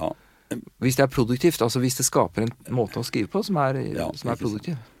 Ja. Hvis det er produktivt, altså hvis det skaper en måte å skrive på som er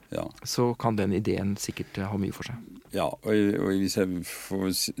produktiv, så kan den ideen sikkert ha mye for seg. Ja, og hvis jeg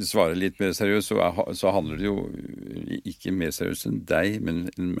får svare litt mer seriøst, så handler det jo ikke mer seriøst enn deg, men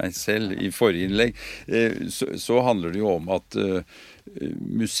enn meg selv. I forrige innlegg så handler det jo om at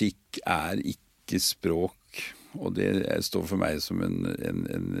musikk er ikke språk, og det står for meg som en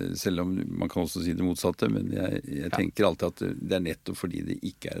selv om man kan også si det motsatte, men jeg tenker alltid at det er nettopp fordi det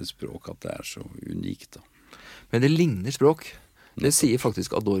ikke er et språk at det er så unikt. Da. Men det ligner språk. Det sier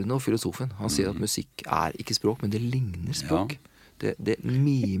faktisk Adorno, filosofen. Han sier at musikk er ikke språk, men det ligner språk. Ja. Det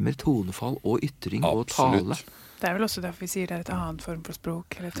mimer tonefall og ytring og tale. Det er vel også derfor vi sier det er et annet form for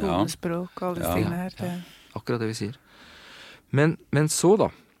språk, eller tonespråk og alle disse tingene her. Ja. Akkurat det vi sier. Men så da,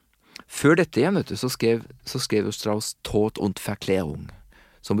 før dette igjen, vet du, så skrev Strauss Tod und Verklärung,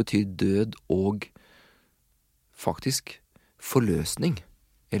 som betyr død og faktisk forløsning,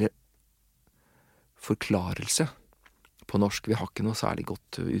 eller forklarelse. På norsk, vi har ikke noe særlig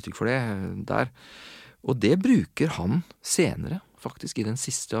godt uttrykk for det der. Og det bruker han senere, faktisk, i den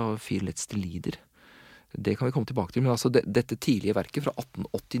siste av Vier letzte Lieder. Det kan vi komme tilbake til, men altså dette tidlige verket fra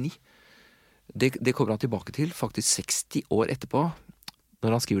 1889, det kommer han tilbake til faktisk 60 år etterpå,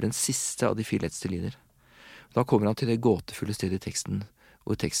 når han skriver den siste av de Vier letzte Lieder. Da kommer han til det gåtefulle stedet i teksten,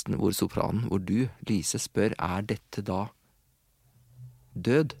 hvor sopranen, hvor du, Lise, spør, er dette da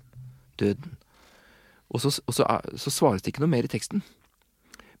døden? Og så svares det ikke noe mer i teksten.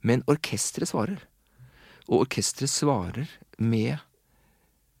 Men orkestret svarer. Og orkestret svarer med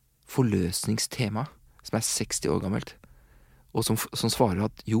forløsningstema, som er 60 år gammelt, og som svarer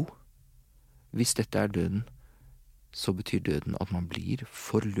at jo, hvis dette er døden, så betyr døden at man blir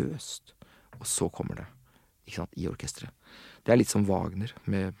forløst. Og så kommer det, ikke sant, i orkestret. Det er litt som Wagner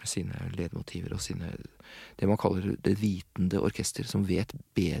med sine ledmotiver og sine, det man kaller det vitende orkester, som vet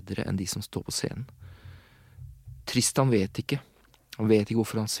bedre enn de som står på scenen. Tristan vet ikke. Han vet ikke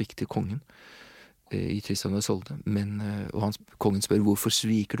hvorfor han svikter kongen i Tristan og Isolde. Og kongen spør, hvorfor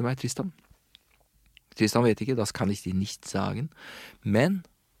sviker du meg, Tristan? Tristan vet ikke, das kann ich dir nicht sagen. Men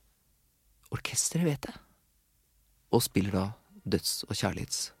orkestret vet det. Og spiller da døds- og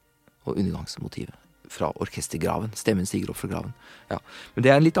kjærlighets- og undergangsmotivet fra orkestergraven. Stemmen stiger opp fra graven. Ja. Men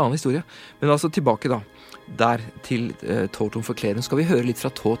det er en litt annen historie. Men altså tilbake da, der til Tod und Verklärung. Skal vi høre litt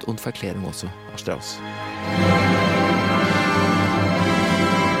fra Tod und Verklärung også, av Strauss.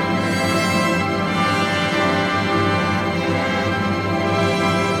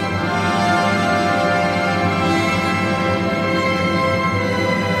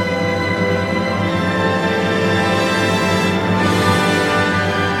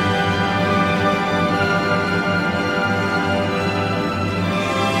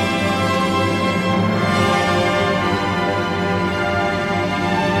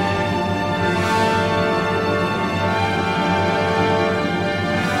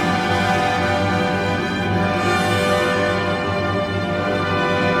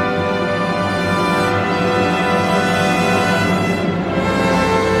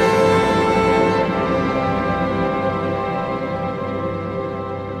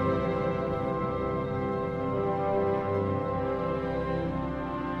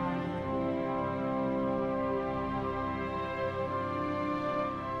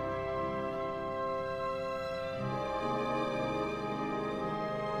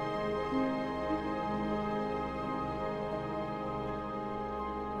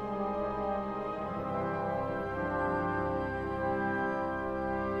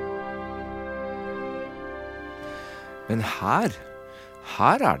 Men her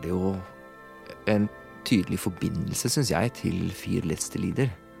er det jo en tydelig forbindelse, synes jeg, til Vier letzte Lieder.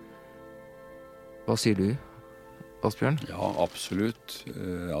 Hva sier du, Asbjørn? Ja, absolutt.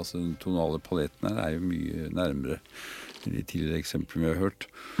 Altså, den tonale paletten her er jo mye nærmere de tidligere eksemplene vi har hørt.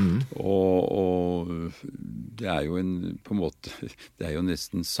 Og det er jo på en måte, det er jo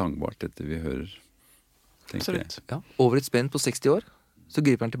nesten sangbart dette vi hører, tenker jeg. Ja, over et spenn på 60 år, så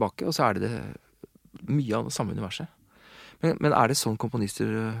griper han tilbake, og så er det mye av det samme universet. Men er det sånn komponister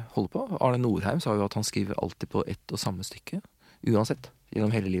holder på? Arne Nordheim sa jo at han skriver alltid på ett og samme stykke, uansett,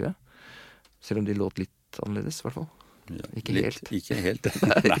 gjennom hele livet. Selv om de låt litt annerledes, I hvert fall. Ja, ikke helt. Ikke helt.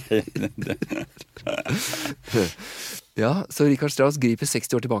 Nei. Ja, så Richard Strauss griper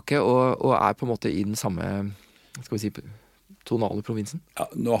 60 år tilbake, og er på en måte I den samme, skal vi si, tonale provinsen. Ja,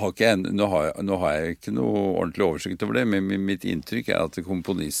 nå har jeg ikke noe ordentlig oversikt over det, men mitt inntrykk at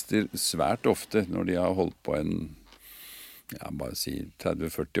komponister svært ofte, når de har holdt på bare si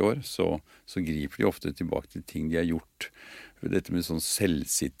 30-40 år, så griper de ofte tilbake til ting de har gjort. Dette med sånn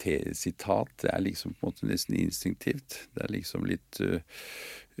selvsitat, det liksom på en måte nesten instinktivt. Det liksom litt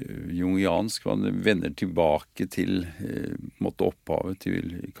jungiansk. Man vender tilbake til på en måte opphavet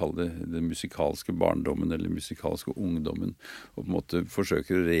til, kall det den musikalske barndommen eller musikalske ungdommen, og på en måte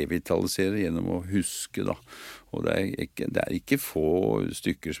forsøker å revitalisere gjennom å huske, da. Og det er ikke få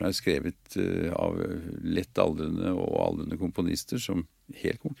stykker som skrevet av lett aldrende og aldrende komponister som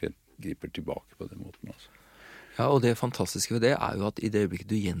helt konkret griper tilbake på den måten, altså. Ja, og det fantastiske ved det jo at I det øyeblikket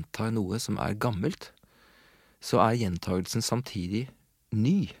du gjentar noe som gammelt, så gjentagelsen samtidig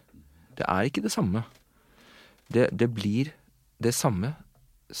ny. Det ikke det samme. Det blir det samme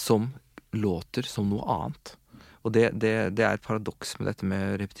som låter som noe annet. Og det et paradoks med dette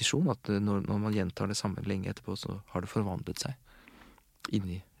med repetisjon, at når man gjentar det samme lenge etterpå, så har det forvandlet seg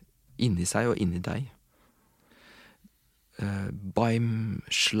inni seg og inni deg. Beim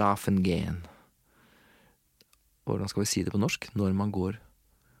schlafen gehen. Hvordan skal vi si det på norsk? Når man går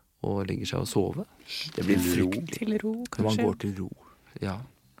og legger seg og sover. Det blir fryktelig. Til ro, kanskje. Når man går til ro, ja.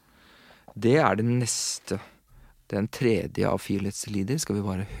 Det det neste. Den tredje av Vier letzte Lieder. Skal vi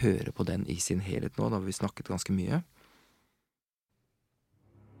bare høre på den I sin helhet nå? Da har vi snakket ganske mye.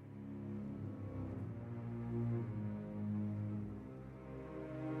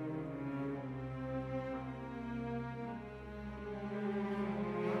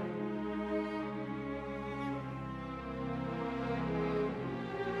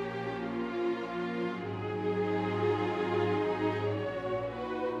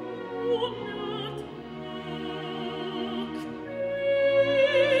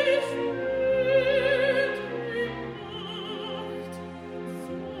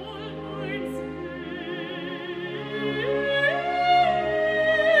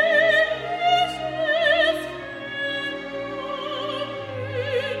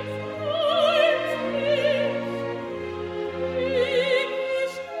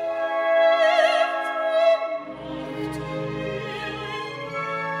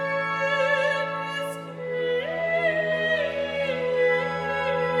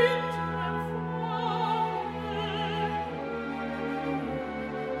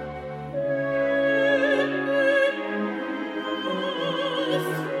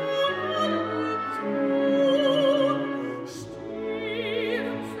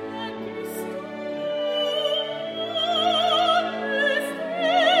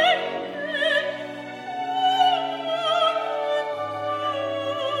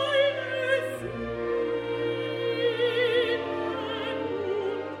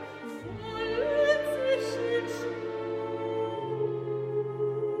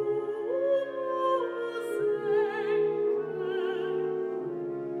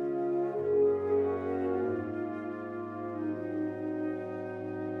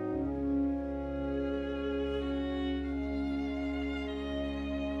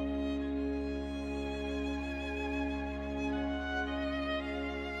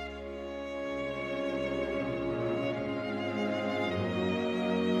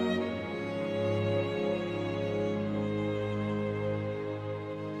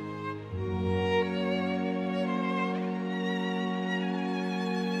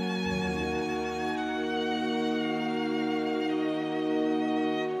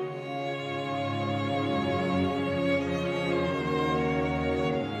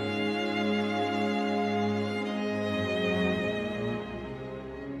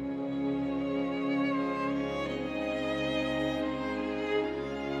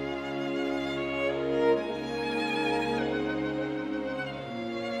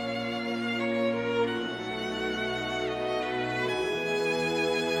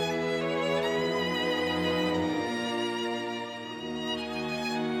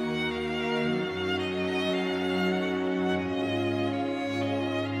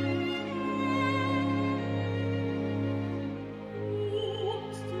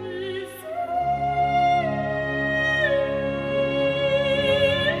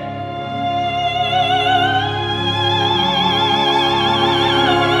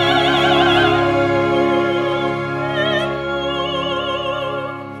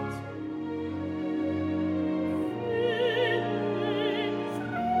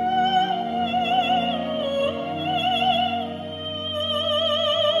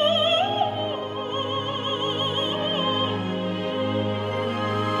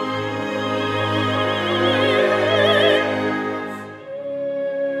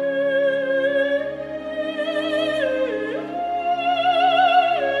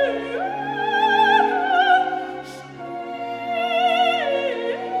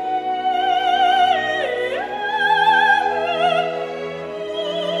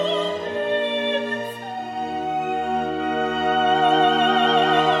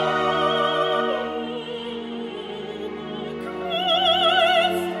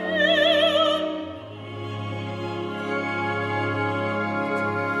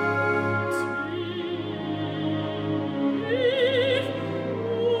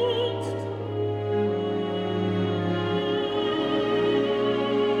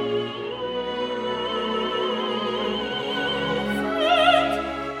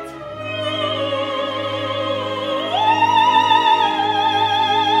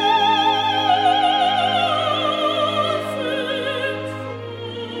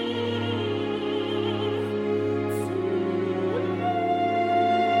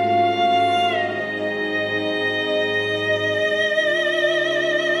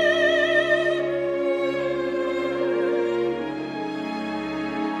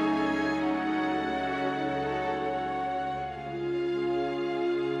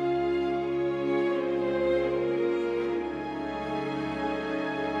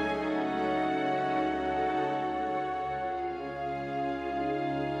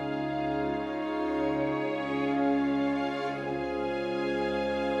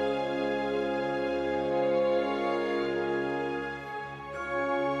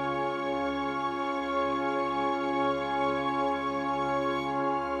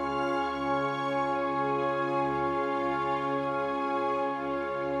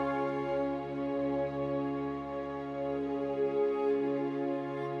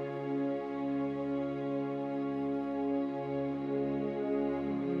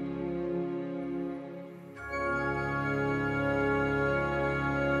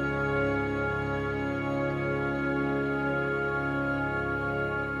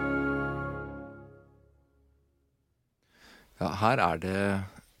 Ja, her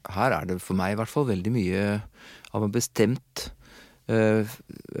er det for meg i hvert fall veldig mye av en bestemt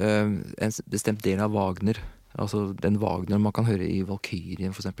del av Wagner. Altså den Wagner man kan høre i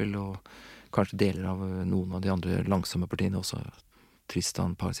Valkyrien for eksempel, og kanskje deler av noen av de andre langsomme partiene også.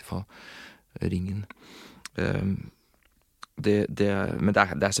 Tristan, Parsifal, Ringen. Men det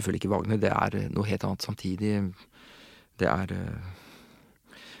er selvfølgelig ikke Wagner, det er noe helt annet samtidig.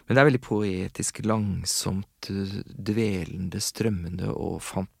 Men det er veldig poetisk, langsomt, dvelende, strømmende og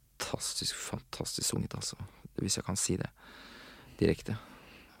fantastisk, fantastisk sunget, altså. Hvis jeg kan si det direkte.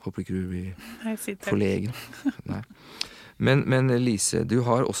 Håper ikke du blir forlegen. Nei. Men Lise, du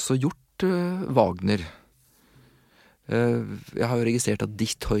har også gjort Wagner. Jeg har jo registrert at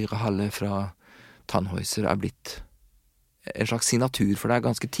Dicht Teure Halle fra Tannhäuser er blitt en slags signatur for deg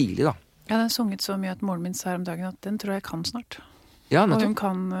ganske tidlig, da. Ja, den har sunget så mye at moren min sa om dagen at den tror jeg kan snart. Ja, og hun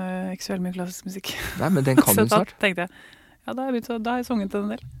kan ikke så veldig mye klassisk musikk. Nei, men den kan hun snart. Så da tenkte jeg, ja, da har jeg sunget den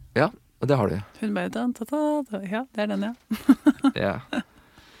en del. Ja, og det har du. Hun bare, ja, det er den, ja. Ja.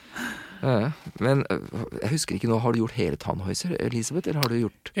 Men jeg husker ikke nå, har du gjort hele Tannhäuser, Elisabeth, eller har du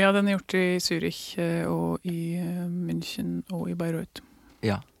gjort... Ja, den er gjort i Zürich og i München og i Bayreuth.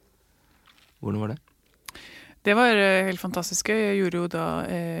 Ja. Hvordan var det? Det var helt fantastisk. Jeg gjorde jo da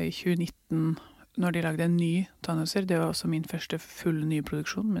i 2019, når de lagde en ny Tannhäuser, det var også min første fulle nye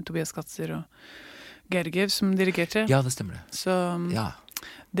produksjon med Tobias Katzer og Gergiev som dirigerte. Ja, det stemmer det. Så ja.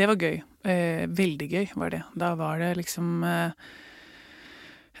 Det var gøy. Veldig gøy var det. Da var det liksom...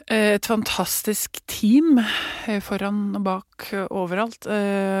 et fantastisk team foran og bak overalt.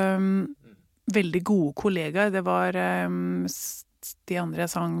 Veldig gode kollegaer. Det var de andre jeg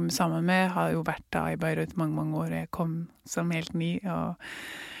sang sammen med, har jo vært da i Bayreuth mange år. Jeg kom som helt ny.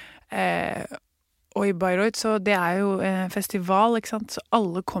 Og i Bayreuth, så det er jo en festival, ikke sant? Så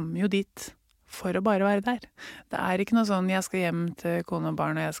alle kommer jo dit for å bare være der. Det er ikke noe sånn, jeg skal hjem til kone og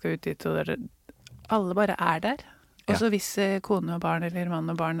barn, og jeg skal ut dit, og alle bare er der. Og så hvis kone og barn eller mann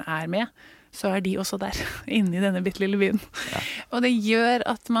og barn er med, så er de også der, inne i denne bittelille byen. Ja. Og det gjør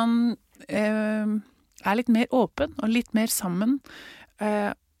at man er litt mer åpen og litt mer sammen.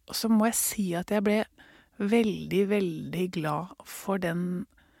 Og så må jeg si at jeg ble veldig, veldig glad for den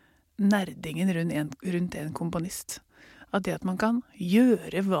nerdingen rundt en komponist. At det at man kan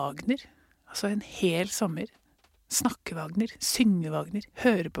gjøre Wagner, altså en hel sommer, snakke Wagner, synge Wagner,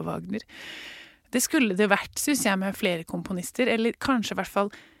 høre på Wagner. Det skulle det vært, synes jeg, med flere komponister, eller kanskje i hvert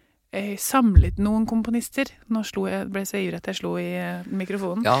fall samlet noen komponister. Nå ble jeg så ivrig at jeg slo i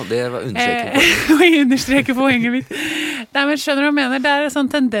mikrofonen. Ja, det var understreket. Og jeg understreker poenget mitt. Nei, men skjønner du hva jeg mener? Det er en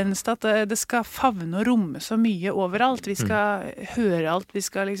sånn tendens til at det skal favne og romme så mye overalt. Vi skal høre alt, vi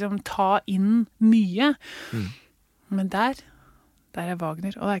skal liksom ta inn mye. Men der er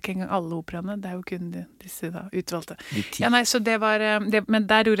Wagner, og det er ikke engang alle operaene, det er jo kun disse da, utvalgte. Ja, nei, så det var, men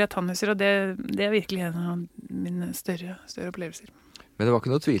der gjorde jeg Tannhäuser, og det er virkelig en av mine større opplevelser. Men det var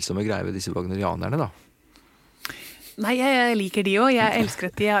ikke noe tvilsomme greier ved disse wagnerianerne da? Nei, jeg liker de også, jeg elsker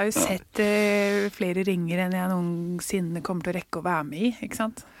at de har jo sett flere ringer enn jeg noensinne kommer til å rekke å være med i, ikke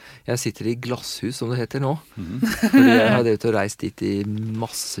sant? Jeg sitter i glasshus, som det heter nå, fordi jeg har drevet og reist dit i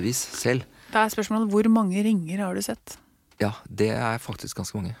massevis selv. Da er spørsmålet, hvor mange ringer har du sett? Ja, det er faktisk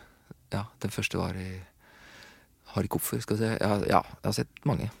ganske mange. Ja, den første var i Kopfer, skal vi se. Ja, jeg har sett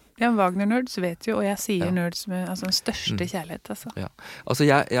mange. Ja, Wagner-nerds vet jo, og jeg sier nerds med den største kjærlighet, altså. Ja, altså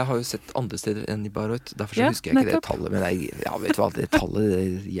jeg har jo sett andre steder enn i Bayreuth, derfor så husker jeg ikke det tallet, men vet du hva, det tallet, det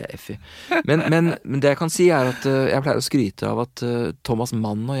gir jeg F i. Men det jeg kan si er at jeg pleier å skryte av at Thomas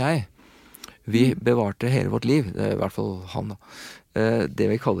Mann og jeg, vi bevarte hele vårt liv, i hvert fall han da,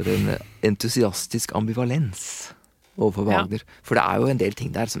 det vi kaller en entusiastisk ambivalens overfor Wagner. For det er jo en del ting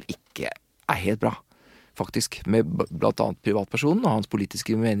der som ikke er helt bra, faktisk. Med blant annet privatpersonen og hans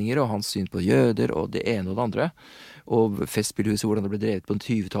politiske meninger og hans syn på jøder og det ene og det andre. Og festspillhuset, hvordan det ble drevet på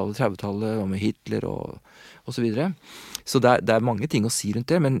 20-tallet, 30-tallet, og med Hitler og så videre. Så det er mange ting å si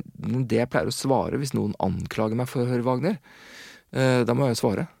rundt det, men det jeg pleier å svare hvis noen anklager meg for å høre Wagner, da må jeg jo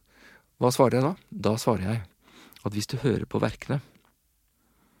svare. Hva svarer jeg da? Da svarer jeg at hvis du hører på verkene,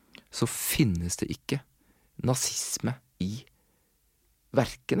 så finnes det ikke nazisme i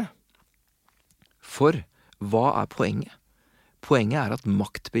verkene. For hva er poenget? Poenget er at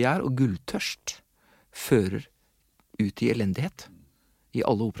maktbegjær og gulltørst fører ut i elendighet i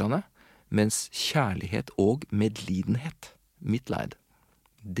alle operaene, mens kjærlighet og medlidenhet, mitleid,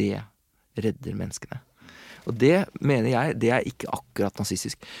 det redder menneskene. Og det mener jeg, det er ikke akkurat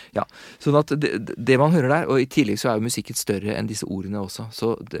nazistisk. Ja, sånn at det man hører der, og i tillegg så er jo musikken større enn disse ordene også.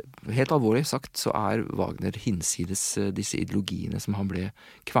 Så helt alvorlig sagt så er Wagner hinsides disse ideologiene som han ble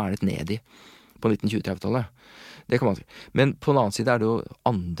kvernet ned i på 1920-tallet. Det kan man si. Men på den annen side er det jo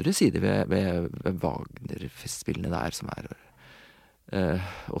andre sider ved Wagner-festspillene der som er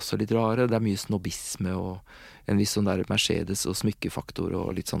også litt rare. Det er mye snobisme og en viss sånn der Mercedes og smykkefaktor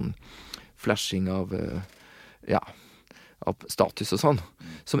og litt sånn flashing av status og sånn,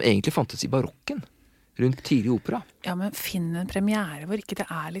 som egentlig fantes i barokken, rundt tidlig opera. Ja, men finn en premiere hvor ikke det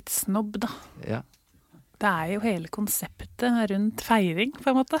er litt snobb, da. Ja. Det er jo hele konseptet rundt feiring, på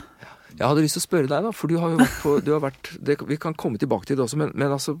en måte. Jeg hadde lyst til å spørre deg, da, for du har vært vi kan komme tilbake til det også, men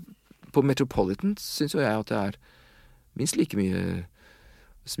altså, på Metropolitan synes jo jeg at det er minst like mye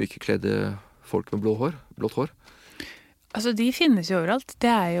smykkekledde folk med blått hår. Altså, de finnes jo overalt. Det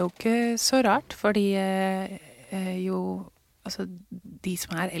er jo ikke så rart, fordi altså, de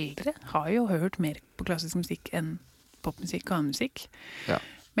som er eldre har jo hørt mer på klassisk musikk enn popmusikk og annen musikk. Ja.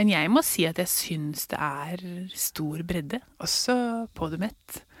 Men jeg må si at jeg synes det er stor bredde, også på det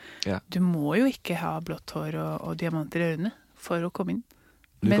mett. Ja. Du må jo ikke ha blått hår og diamanter i ørene for å komme inn.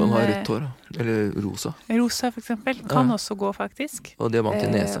 Du kan ha rødt hår, eller rosa. Rosa, for eksempel, kan også gå, faktisk. Og diamant i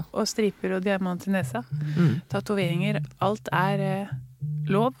nesa. Og striper og diamant i nesa. Tatoveringer, alt er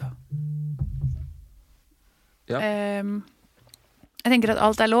lov. Ja. Jeg tenker at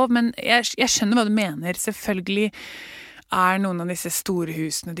alt er lov, men jeg skjønner hva du mener. Selvfølgelig er noen av disse store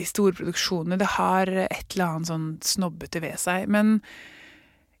husene, de store produksjonene, det har et eller annet sånn snobbete ved seg. Men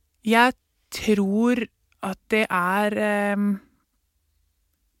jeg tror at det er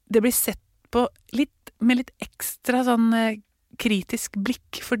det blir sett på med litt ekstra sånn kritisk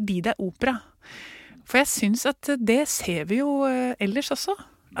blikk fordi det er opera. For jeg synes at det ser vi jo ellers også.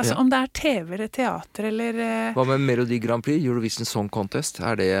 Altså om det er TV eller teater eller Hva med Melodi Grand Prix, Eurovision Song Contest?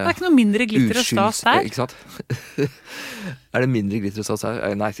 Det er ikke noe mindre glitter og stas der. Ikke sant? Er det mindre glitter og stas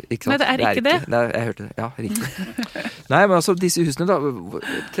der? Nei, ikke sant? Nei, det er ikke det. Nei, jeg hørte det. Ja, riktig. Nei, men altså disse husene da,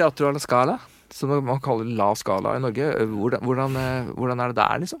 Teatro alla Scala, som man kaller La Scala i Norge, hvordan er det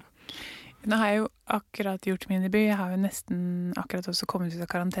der, liksom? Nå har jeg jo akkurat gjort min debut. Jeg har jo nesten akkurat også kommet ut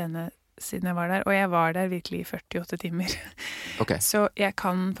av karantene siden jeg var der, og jeg var der virkelig i 48 timer. Okay. Så jeg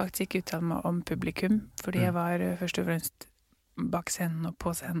kan faktisk ikke uttale meg om publikum, fordi jeg var først og fremst bak scenen og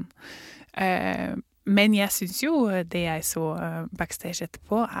på scenen. Men jeg synes jo det jeg så backstage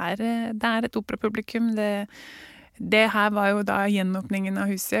etterpå, det er et operapublikum. Det her var jo da gjenåpningen av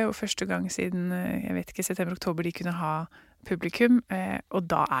huset, og første gang siden, jeg vet ikke, september-oktober de kunne ha publikum, og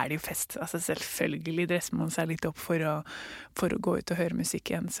da er det jo fest. Altså selvfølgelig dresser man seg litt opp for å gå ut og høre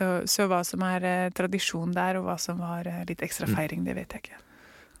musikk igjen. Så hva som er tradisjon der, og hva som var litt ekstra feiring, det vet jeg ikke.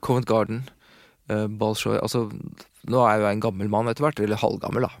 Covent Garden, Bolshoi, altså nå er jeg jo en gammel mann etter hvert, eller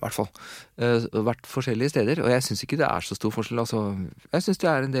halvgammel da, i hvert fall. Vært forskjellige steder, og jeg synes ikke det er så stor forskjell. Altså, jeg synes det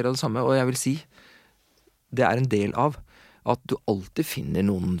er en del av det samme, og jeg vil si det er en del av at du alltid finner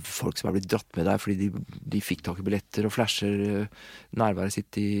noen folk som er blitt dratt med deg fordi de fikk tak i billetter og flasher nærværet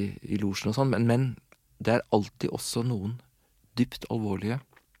sitt i losjen og sånn, men det er alltid også noen dypt alvorlige,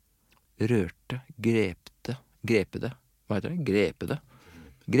 rørte, grepne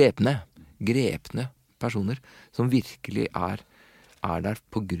personer som virkelig er der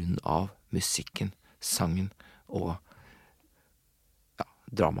på grunn av musikken, sangen og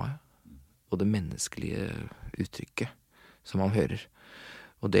dramaet og det menneskelige uttrykket som man hører.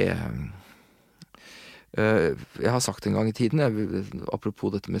 Og det jeg har sagt en gang i tiden,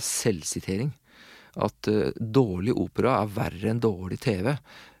 apropos dette med selvsitering, at dårlig opera er verre enn dårlig TV,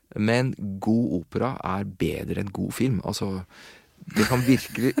 men god opera er bedre enn god film. Altså, det kan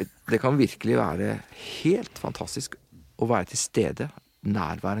virkelig være helt fantastisk å være til stede,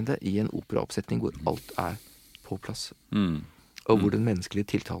 nærværende i en operaoppsetning hvor alt er på plass. Og hvor den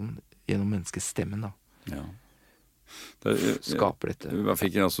menneskelige tiltalen gjennom menneskestemmen da. Ja. Skaper dette. Jeg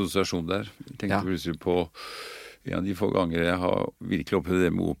fikk en assosiasjon der. Jeg tenkte plutselig på en av de få ganger jeg har virkelig opplevd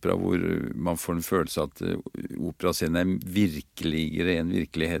det med opera, hvor man får en følelse at operascenen er virkeligere enn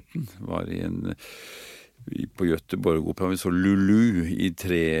virkeligheten. Var på Göteborg-opera vi så Lulu i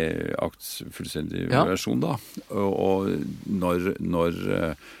 3-akts fullstendig versjon da. Og når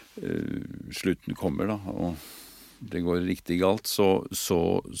slutten kommer da, og det går riktig galt, så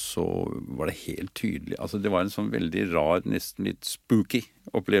var det helt tydelig. Altså, det var en sånn veldig rar, nesten litt spooky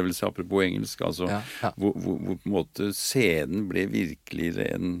opplevelse, apropos engelsk. Altså, hvor på en måte scenen ble virkeligere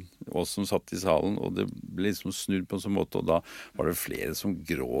enn oss som satt i salen, og det ble liksom snudd på en sånn måte, og da var det flere som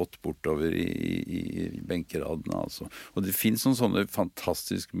gråt bortover i benkeradene. Altså. Og det finnes noen sånne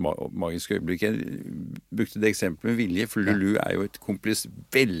fantastisk magiske øyeblikk. Jeg brukte det eksempelet med vilje, for Lulu er jo et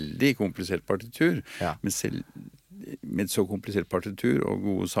veldig komplisert partitur, men selv med et så komplisert partitur og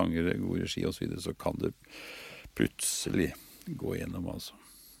gode sangere, god regi og så videre, så kan det plutselig gå igjennom, altså.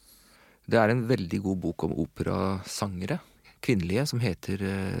 Det er en veldig god bok om operasangere, kvinnelige, som heter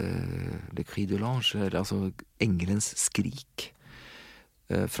Le Cri de l'Ange, eller altså Engelens skrik.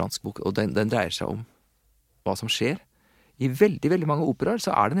 Fransk bok, og den dreier seg om hva som skjer. I veldig, veldig mange operaer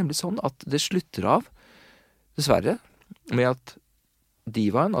så er det nemlig sånn at det slutter av, dessverre, med at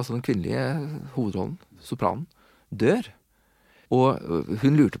divaen, altså den kvinnelige hovedrollen, sopranen, dør. Og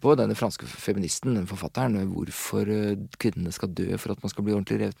hun lurte på, denne franske feministen, den forfatteren, hvorfor kvinnene skal dø for at man skal bli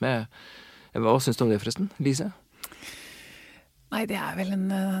ordentlig revet med. Hva synes du om det forresten, Lise? Nei, det er vel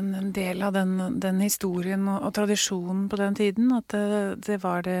en del av den historien og tradisjonen på den tiden, at det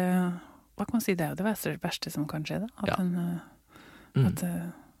var det, hva kan man si, det er jo det verste som kan skje, da. At,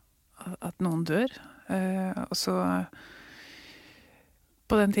 at noen dør. Og så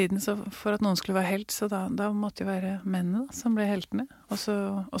på den tiden, så for at noen skulle være helt, så da måtte jo være mennene da, som ble heltene. Og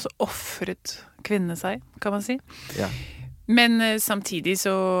så offret kvinnene seg, kan man si. Ja. Men samtidig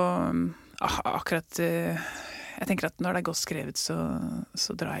så akkurat jeg tenker at når det er godt skrevet,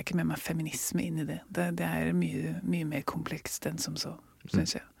 så drar jeg ikke med meg feminisme inn i det. Det er mye mer komplekst enn som så,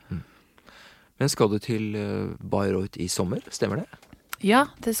 synes jeg. Men skal du til Bayreuth i sommer, stemmer det? Ja,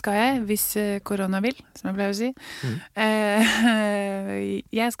 det skal jeg, hvis korona vil, som jeg pleier å si.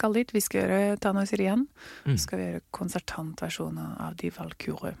 Jeg skal dit, vi skal gjøre Tano Sirian. Skal vi gjøre konsertantversjoner av De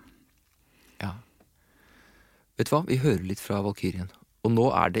Valkyrie. Ja. Vet du hva, vi hører litt fra Valkyrien. Og nå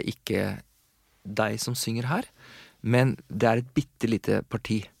er det ikke deg som synger her, men det er et bittelite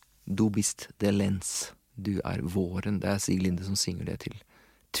parti. Du bist de lens. Du er våren. Det er Siglinde som synger det til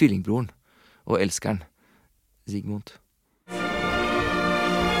tvillingbroren og elskeren Sigmund.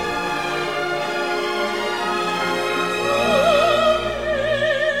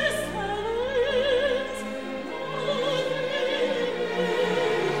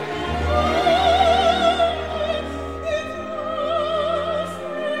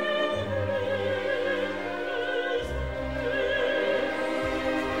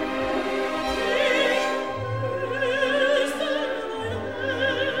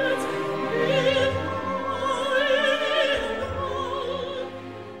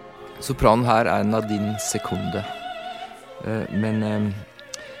 Sopranen her er Nadine Sekunde. Men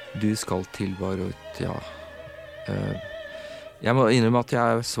du skal til Bayreuth, ja. Jeg må innrømme at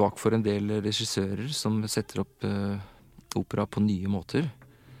jeg er svak for en del regissører som setter opp opera på nye måter.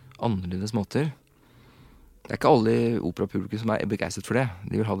 Annerledes måter. Det er ikke alle i operapublikum som er begeistret for det.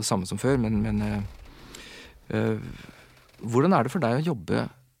 De vil ha det samme som før, men hvordan er det for deg å jobbe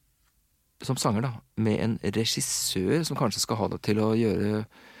som sanger da, med en regissør som kanskje skal ha deg til å gjøre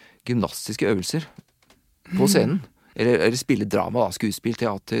gymnastiske øvelser på scenen? Eller spille drama, da, skuespill,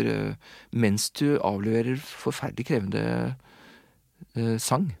 teater, mens du avleverer forferdelig krevende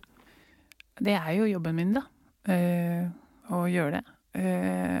sang? Det er jo jobben min, da. Å gjøre det.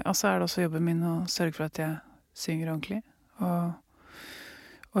 Og så er det også jobben min å sørge for at jeg synger ordentlig.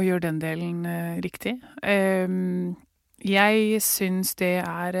 Og gjør den delen riktig. Jeg synes det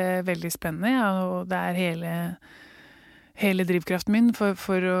er veldig spennende, ja, og det er hele drivkraften min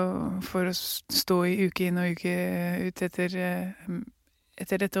for å stå i uke inn og uke ut etter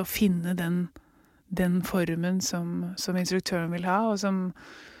dette å finne den formen som instruktøren vil ha, og som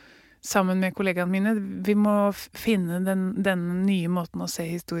sammen med kollegaene mine, vi må finne den nye måten å se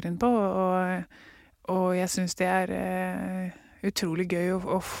historien på, og jeg synes det er utrolig gøy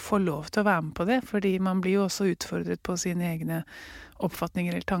å få lov til å være med på det, fordi man blir jo også utfordret på sine egne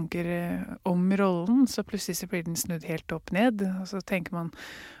oppfatninger eller tanker om rollen, så plutselig så blir den snudd helt opp ned, og så tenker man,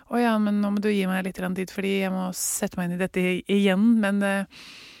 ja, men nå må du gi meg litt tid, fordi jeg må sette meg inn i dette igjen,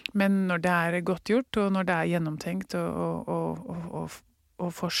 men når det er godt gjort, og når det er gjennomtenkt, og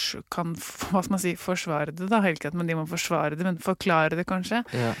kan, hva skal man si, forsvare det da, ikke at de må forsvare det, men forklare det kanskje,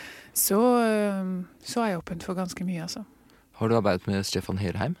 ja. Så er jeg åpen for ganske mye, altså. Har du arbeidet med Stefan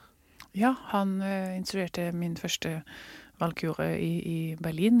Herheim? Ja, han instruerte min første Valkyrie i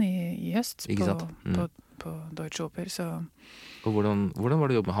Berlin i høst på Deutsche Oper, så... Og hvordan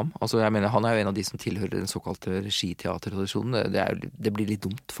var det å jobbe med ham? Altså, jeg mener, han er jo en av de som tilhører den såkalte regiteatertradisjonen. Det blir litt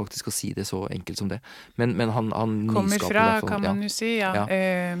dumt faktisk å si det så enkelt som det. Men han kommer fra, kan man jo si, ja.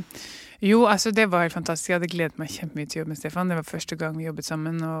 Jo, altså det var helt fantastisk. Jeg hadde gledet meg kjempemye til å jobbe med Stefan. Det var første gang vi jobbet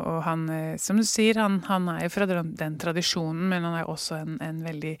sammen, og han, som du sier, han er jo fra den tradisjonen, men han er også en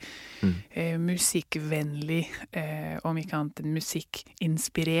veldig musikkvennlig, om ikke annet en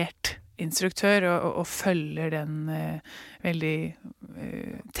musikkinspirert instruktør, og følger den veldig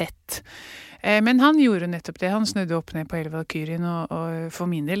tett. Men han gjorde nettopp det. Han snudde opp ned på hele Valkyrien, og for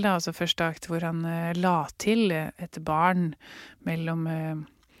min del da, altså første akt hvor han la til et barn mellom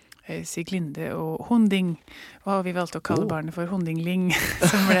Siglinde og Hunding, og vi valgte å kalle barnet for Hundingling,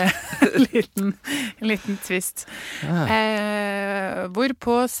 som ble En liten twist.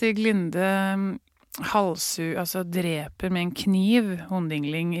 Hvorpå Siglinde altså dreper med en kniv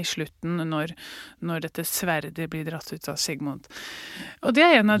Hundingling i slutten når dette sverdet blir dratt ut av Sigmund. Og det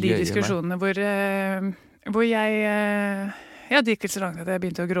en av de diskusjonene hvor det gikk litt så langt at jeg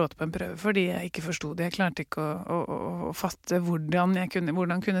begynte å gråte på en prøve fordi jeg ikke forstod det. Jeg klarte ikke å fatte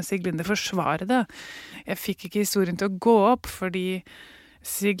hvordan kunne Siglinde forsvare det. Jeg fikk ikke historien til å gå opp fordi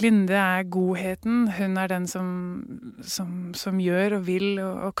Siglinde godheten. Hun den som gjør og vil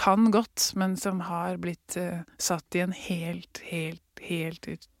og kan godt, men som har blitt satt i en helt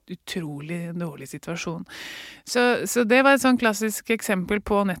utrolig dårlig situasjon. Så det var et sånn klassisk eksempel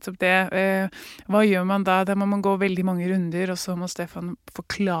på nettopp det. Hva gjør man da? Da må man gå veldig mange runder, og så må Stefan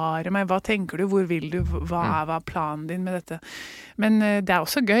forklare meg. Hva tenker du? Hvor vil du? Hva var planen din med dette? Men det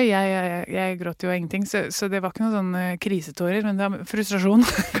også gøy. Jeg gråt jo ingenting, så det var ikke noen sånn krisetårer, men det var frustrasjon,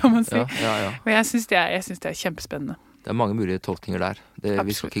 kan man si. Ja. Men jeg synes det kjempespennende. Det mange mulige tolkninger der.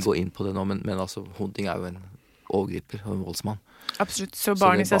 Vi skal ikke gå inn på det nå, men altså, Hunding jo en overgriper og en voldsmann. Absolutt, så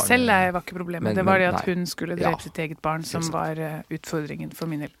barn i seg selv var ikke problemet. Det var det at hun skulle drepe sitt eget barn som var utfordringen for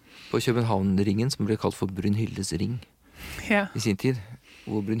min del. På København-ringen, som ble kalt for Brynhildes ring i sin tid,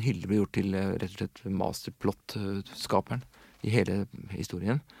 hvor Brynhilde ble gjort til rett og slett masterplot-skaperen i hele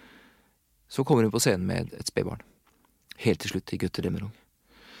historien, så kommer hun på scenen med et spedbarn. Helt til slutt i Götterdämmerung.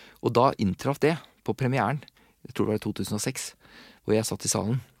 Og da inntraff det på premieren, jeg tror det var i 2006, hvor jeg satt i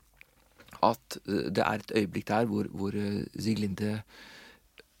salen, at det et øyeblikk der hvor Siglinde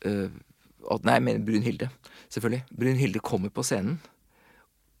Brynhilde, selvfølgelig. Brynhilde kommer på scenen.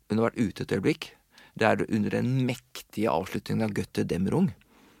 Hun har vært ute et øyeblikk. Det under den mektige avslutningen av Götterdämmerung.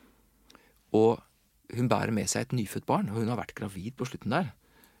 Og hun bærer med seg et nyfødt barn, og hun har vært gravid på slutten der.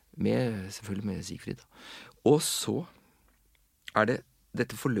 Selvfølgelig med Sigfrid. Og så det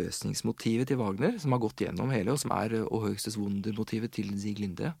dette forløsningsmotivet til Wagner, som har gått gjennom hele, og som og høgstes wundermotivet til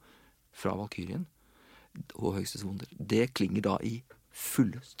Siglinde, fra Valkyrien og høgstes wunder. Det klinger da i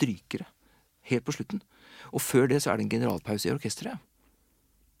fulle strykere helt på slutten. Og før det så det en generalpause i orkestret.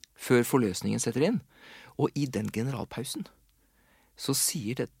 Før forløsningen setter inn. Og i den generalpausen så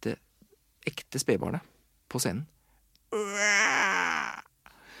sier dette ekte spedbarnet på scenen.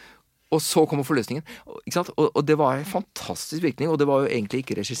 Og så kommer forløsningen. Ikke sant? Og det var en fantastisk virkning, og det var jo egentlig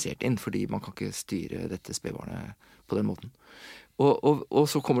ikke regissert inn, fordi man kan ikke styre dette spedbarnet på den måten. Og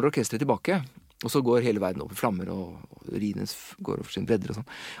så kommer orkestret tilbake, og så går hele verden opp i flammer, og Rines går over sin bredder og sånn.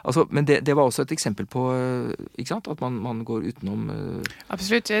 Altså, men det var også et eksempel på, ikke sant, at man går utenom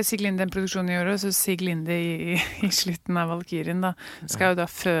Absolutt. Siglinde en produksjon i året, så Siglinde i slutten av Valkyrien da, skal jo da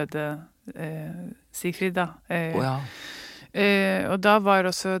føde Sigfrid da. Og da var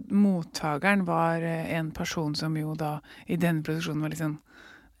også mottageren en person som jo da i denne produksjonen var liksom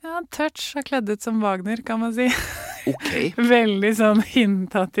touch har kledd ut som Wagner, kan man si. Ok. Veldig sånn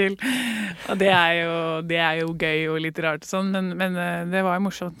hinta til. Og det jo gøy og litt rart og sånn, men det var jo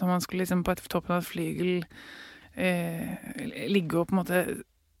morsomt når man skulle liksom på toppen av et flygel ligge og på en måte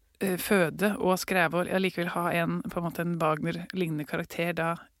føde og skreve og likevel ha på en måte en Wagner-lignende karakter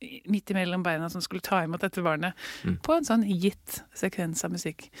da midt imellom beina som skulle ta imot dette barnet på en sånn gitt sekvens av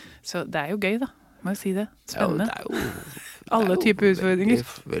musikk. Så det jo gøy da. Må jeg si det. Spennende. Alle typer utfordringer.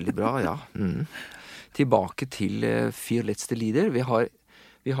 Veldig bra, ja. Tilbake til Vier letzte Lieder. Vi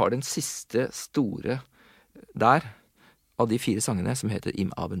har den siste store der av de 4 sangene som heter Im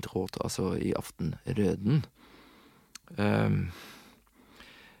Abendrot, altså i aftenrøden.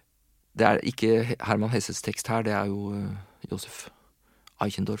 Det ikke Hermann Hesses tekst her, det jo Josef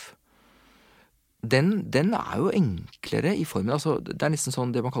Eichendorff. Den jo enklere i formen, altså det nesten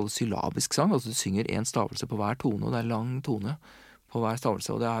sånn det man kaller syllabisk sang, altså du synger en stavelse på hver tone, og det lang tone på hver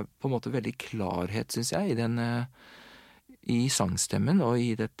stavelse, og det på en måte veldig klarhet, synes jeg, i sangstemmen og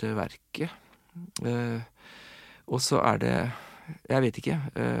i dette verket. Og så det, jeg vet ikke,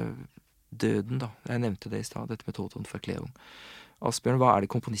 døden da, jeg nevnte det i sted, dette med Tod und Verklärung. Asbjørn, hva det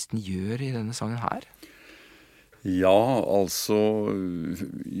komponisten gjør i denne sangen her? Ja, altså,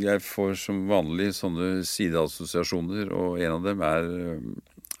 jeg får som vanlig sånne sideassosiasjoner, og en av dem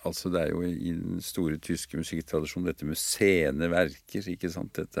altså det jo i den store tyske musikktradisjonen dette med sceneverker, ikke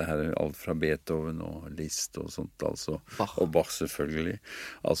sant? Dette her alt fra Beethoven og Liszt og sånt, altså, Bach. Og Bach selvfølgelig.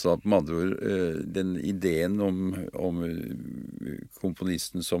 Altså at med andre ord, den ideen om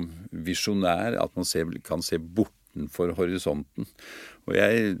komponisten som visjonær, at man kan se bort for horisonten. Og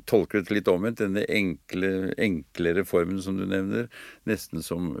jeg tolker det litt omvendt, denne enklere formen som du nevner, nesten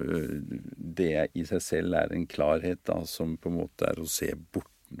som det i seg selv en klarhet da, som på en måte å se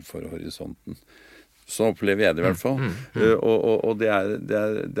borten for horisonten. Så opplever jeg det i hvert fall. Og det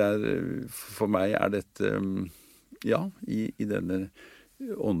er for meg er dette i denne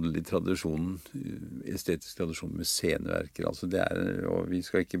åndelige tradisjonen, estetisk tradisjon med sceneverker. Altså det og vi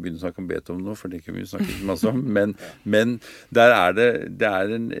skal ikke begynne å snakke om Beethoven nå, for det kunne vi snakket masse om, men der det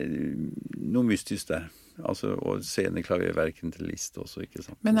er noe mystisk der. Altså, og sceneklaververken til Liszt også, ikke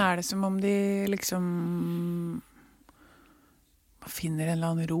sant? Men er det som om de liksom finner en eller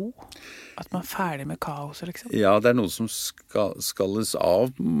annen ro? At man er ferdig med kaoset, liksom? Ja, det er noe som skalles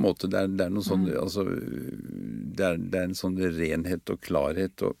av, på en måte. Det er noe sånn, altså, det er en sånn renhet og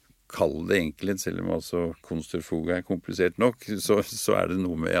klarhet, og kall det enkelhet, selv om altså Kunstnerfoga er komplisert nok, så er det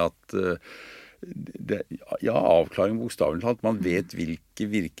noe med at avklaring bokstavelig talt. Man vet hvilke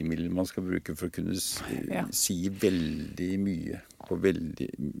virkemidler man skal bruke for å kunne si veldig mye. På veldig,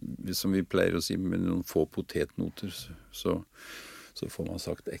 som vi pleier å si, med noen få potetnoter, så får man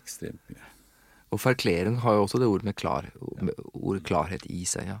sagt ekstremt mye. Og Vercleren har jo også det ordet med ordet klarhet i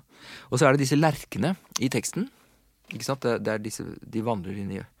seg, ja. Og så er det disse lerkene i teksten, ikke sant? Det er disse, de vandrer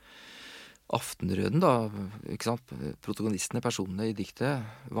inn i aftenrøden, da, ikke sant? Protagonistene, personene i diktet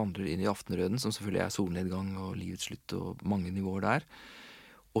vandrer inn i aftenrøden, som selvfølgelig er solnedgang og livets slutt og mange nivåer der.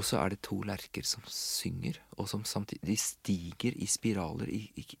 Og så er det to lerker som synger, og som samtidig de stiger i spiraler,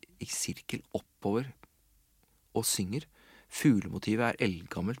 i sirkel oppover, og synger. Fuglemotivet er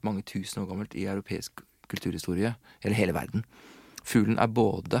eldgammelt, mange tusen år gammelt i europeisk kulturhistorie, eller hele verden. Fuglen er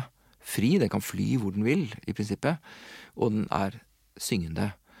både fri, den kan fly hvor den vil, i prinsippet, og den er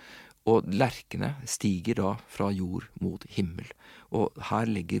syngende. Og lerkene stiger da fra jord mot himmel. Og her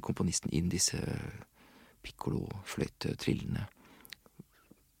legger komponisten inn disse piccolo-fløyte-trillene.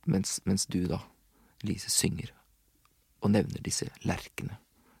 Mens du da, Lise, synger og nevner disse lerkene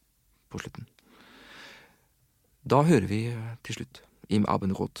på slutten. Da hører vi til slutt Im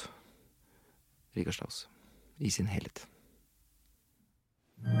Abendrot, Richard Strauss, i sin helhet.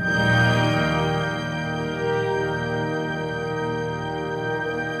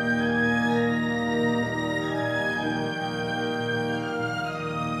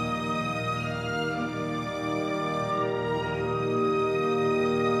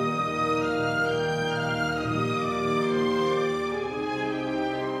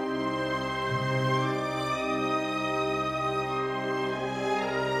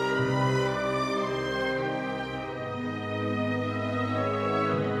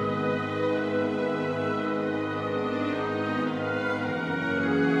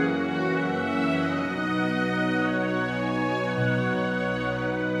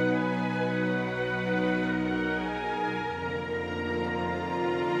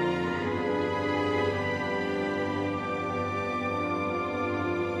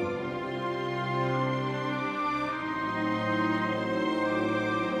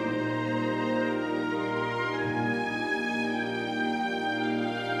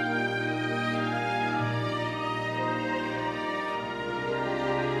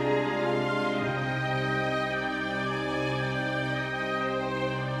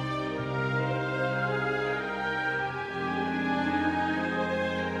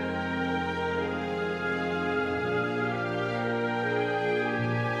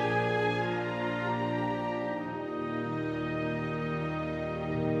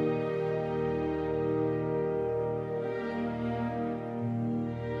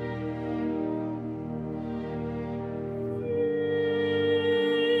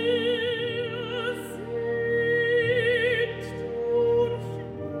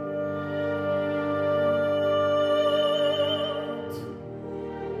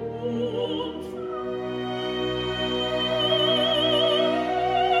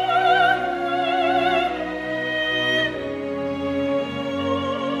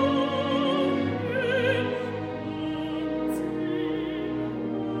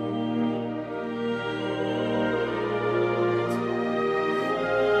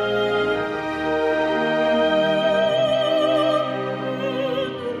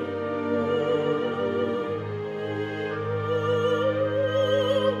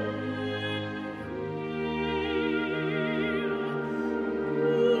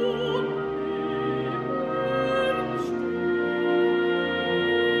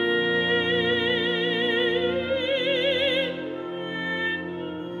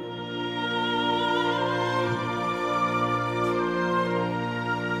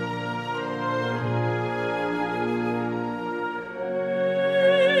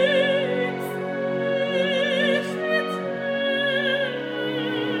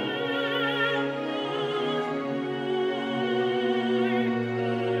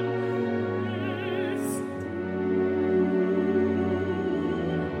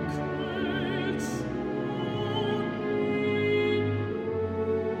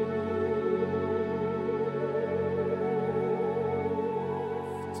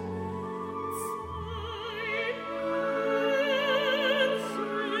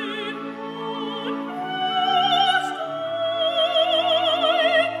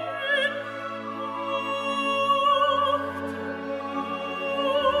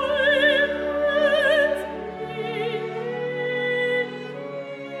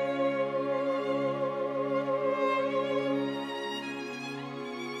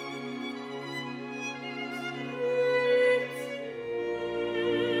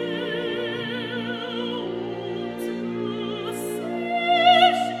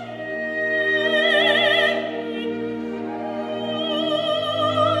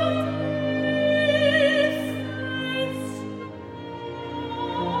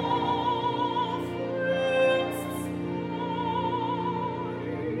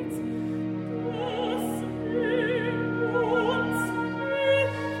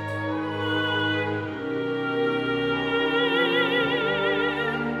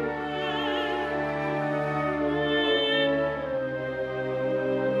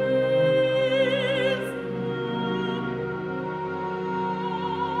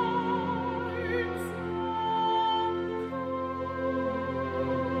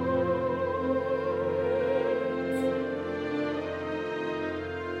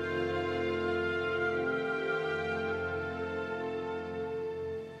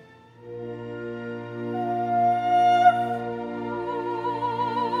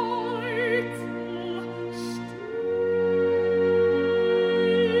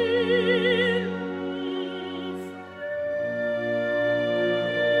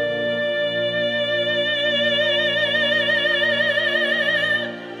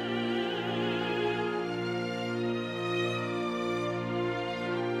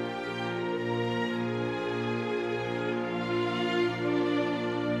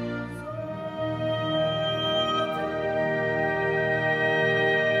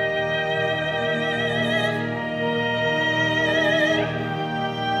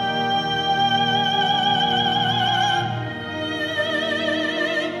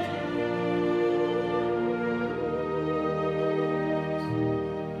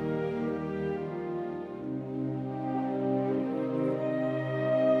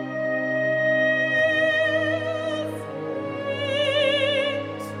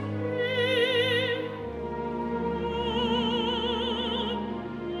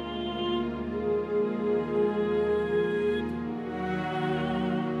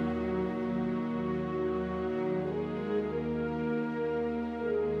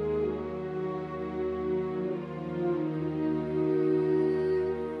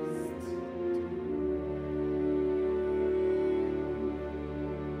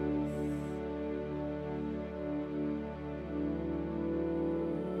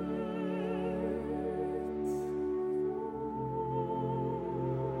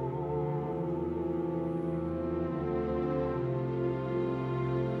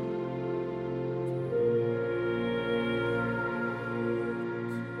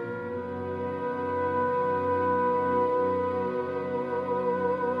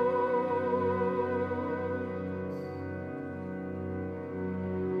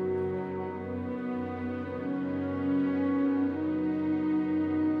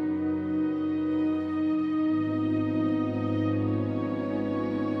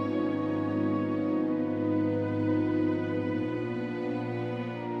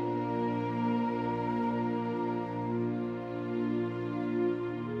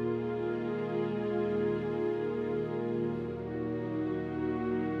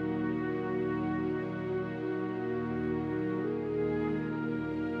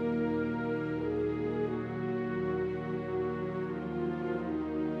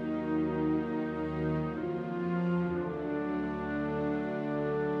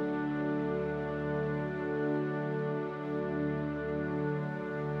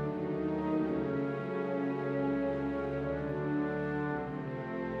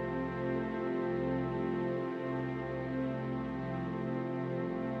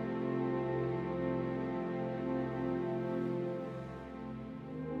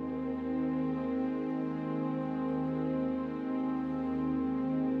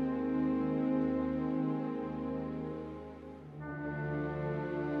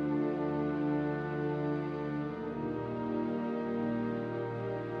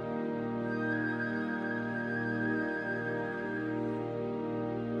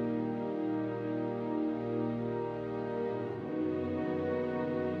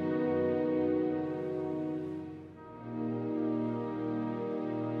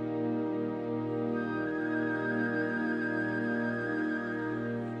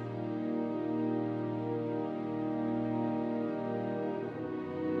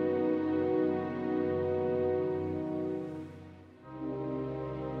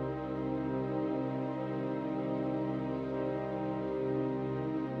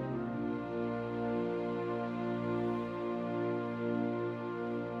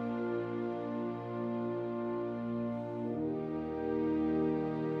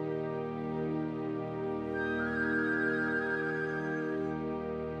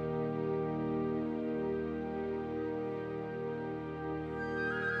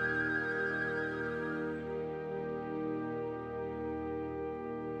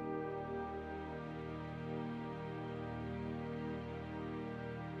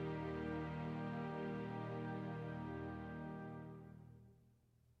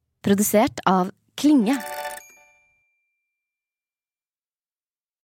 Produsert av Klinge.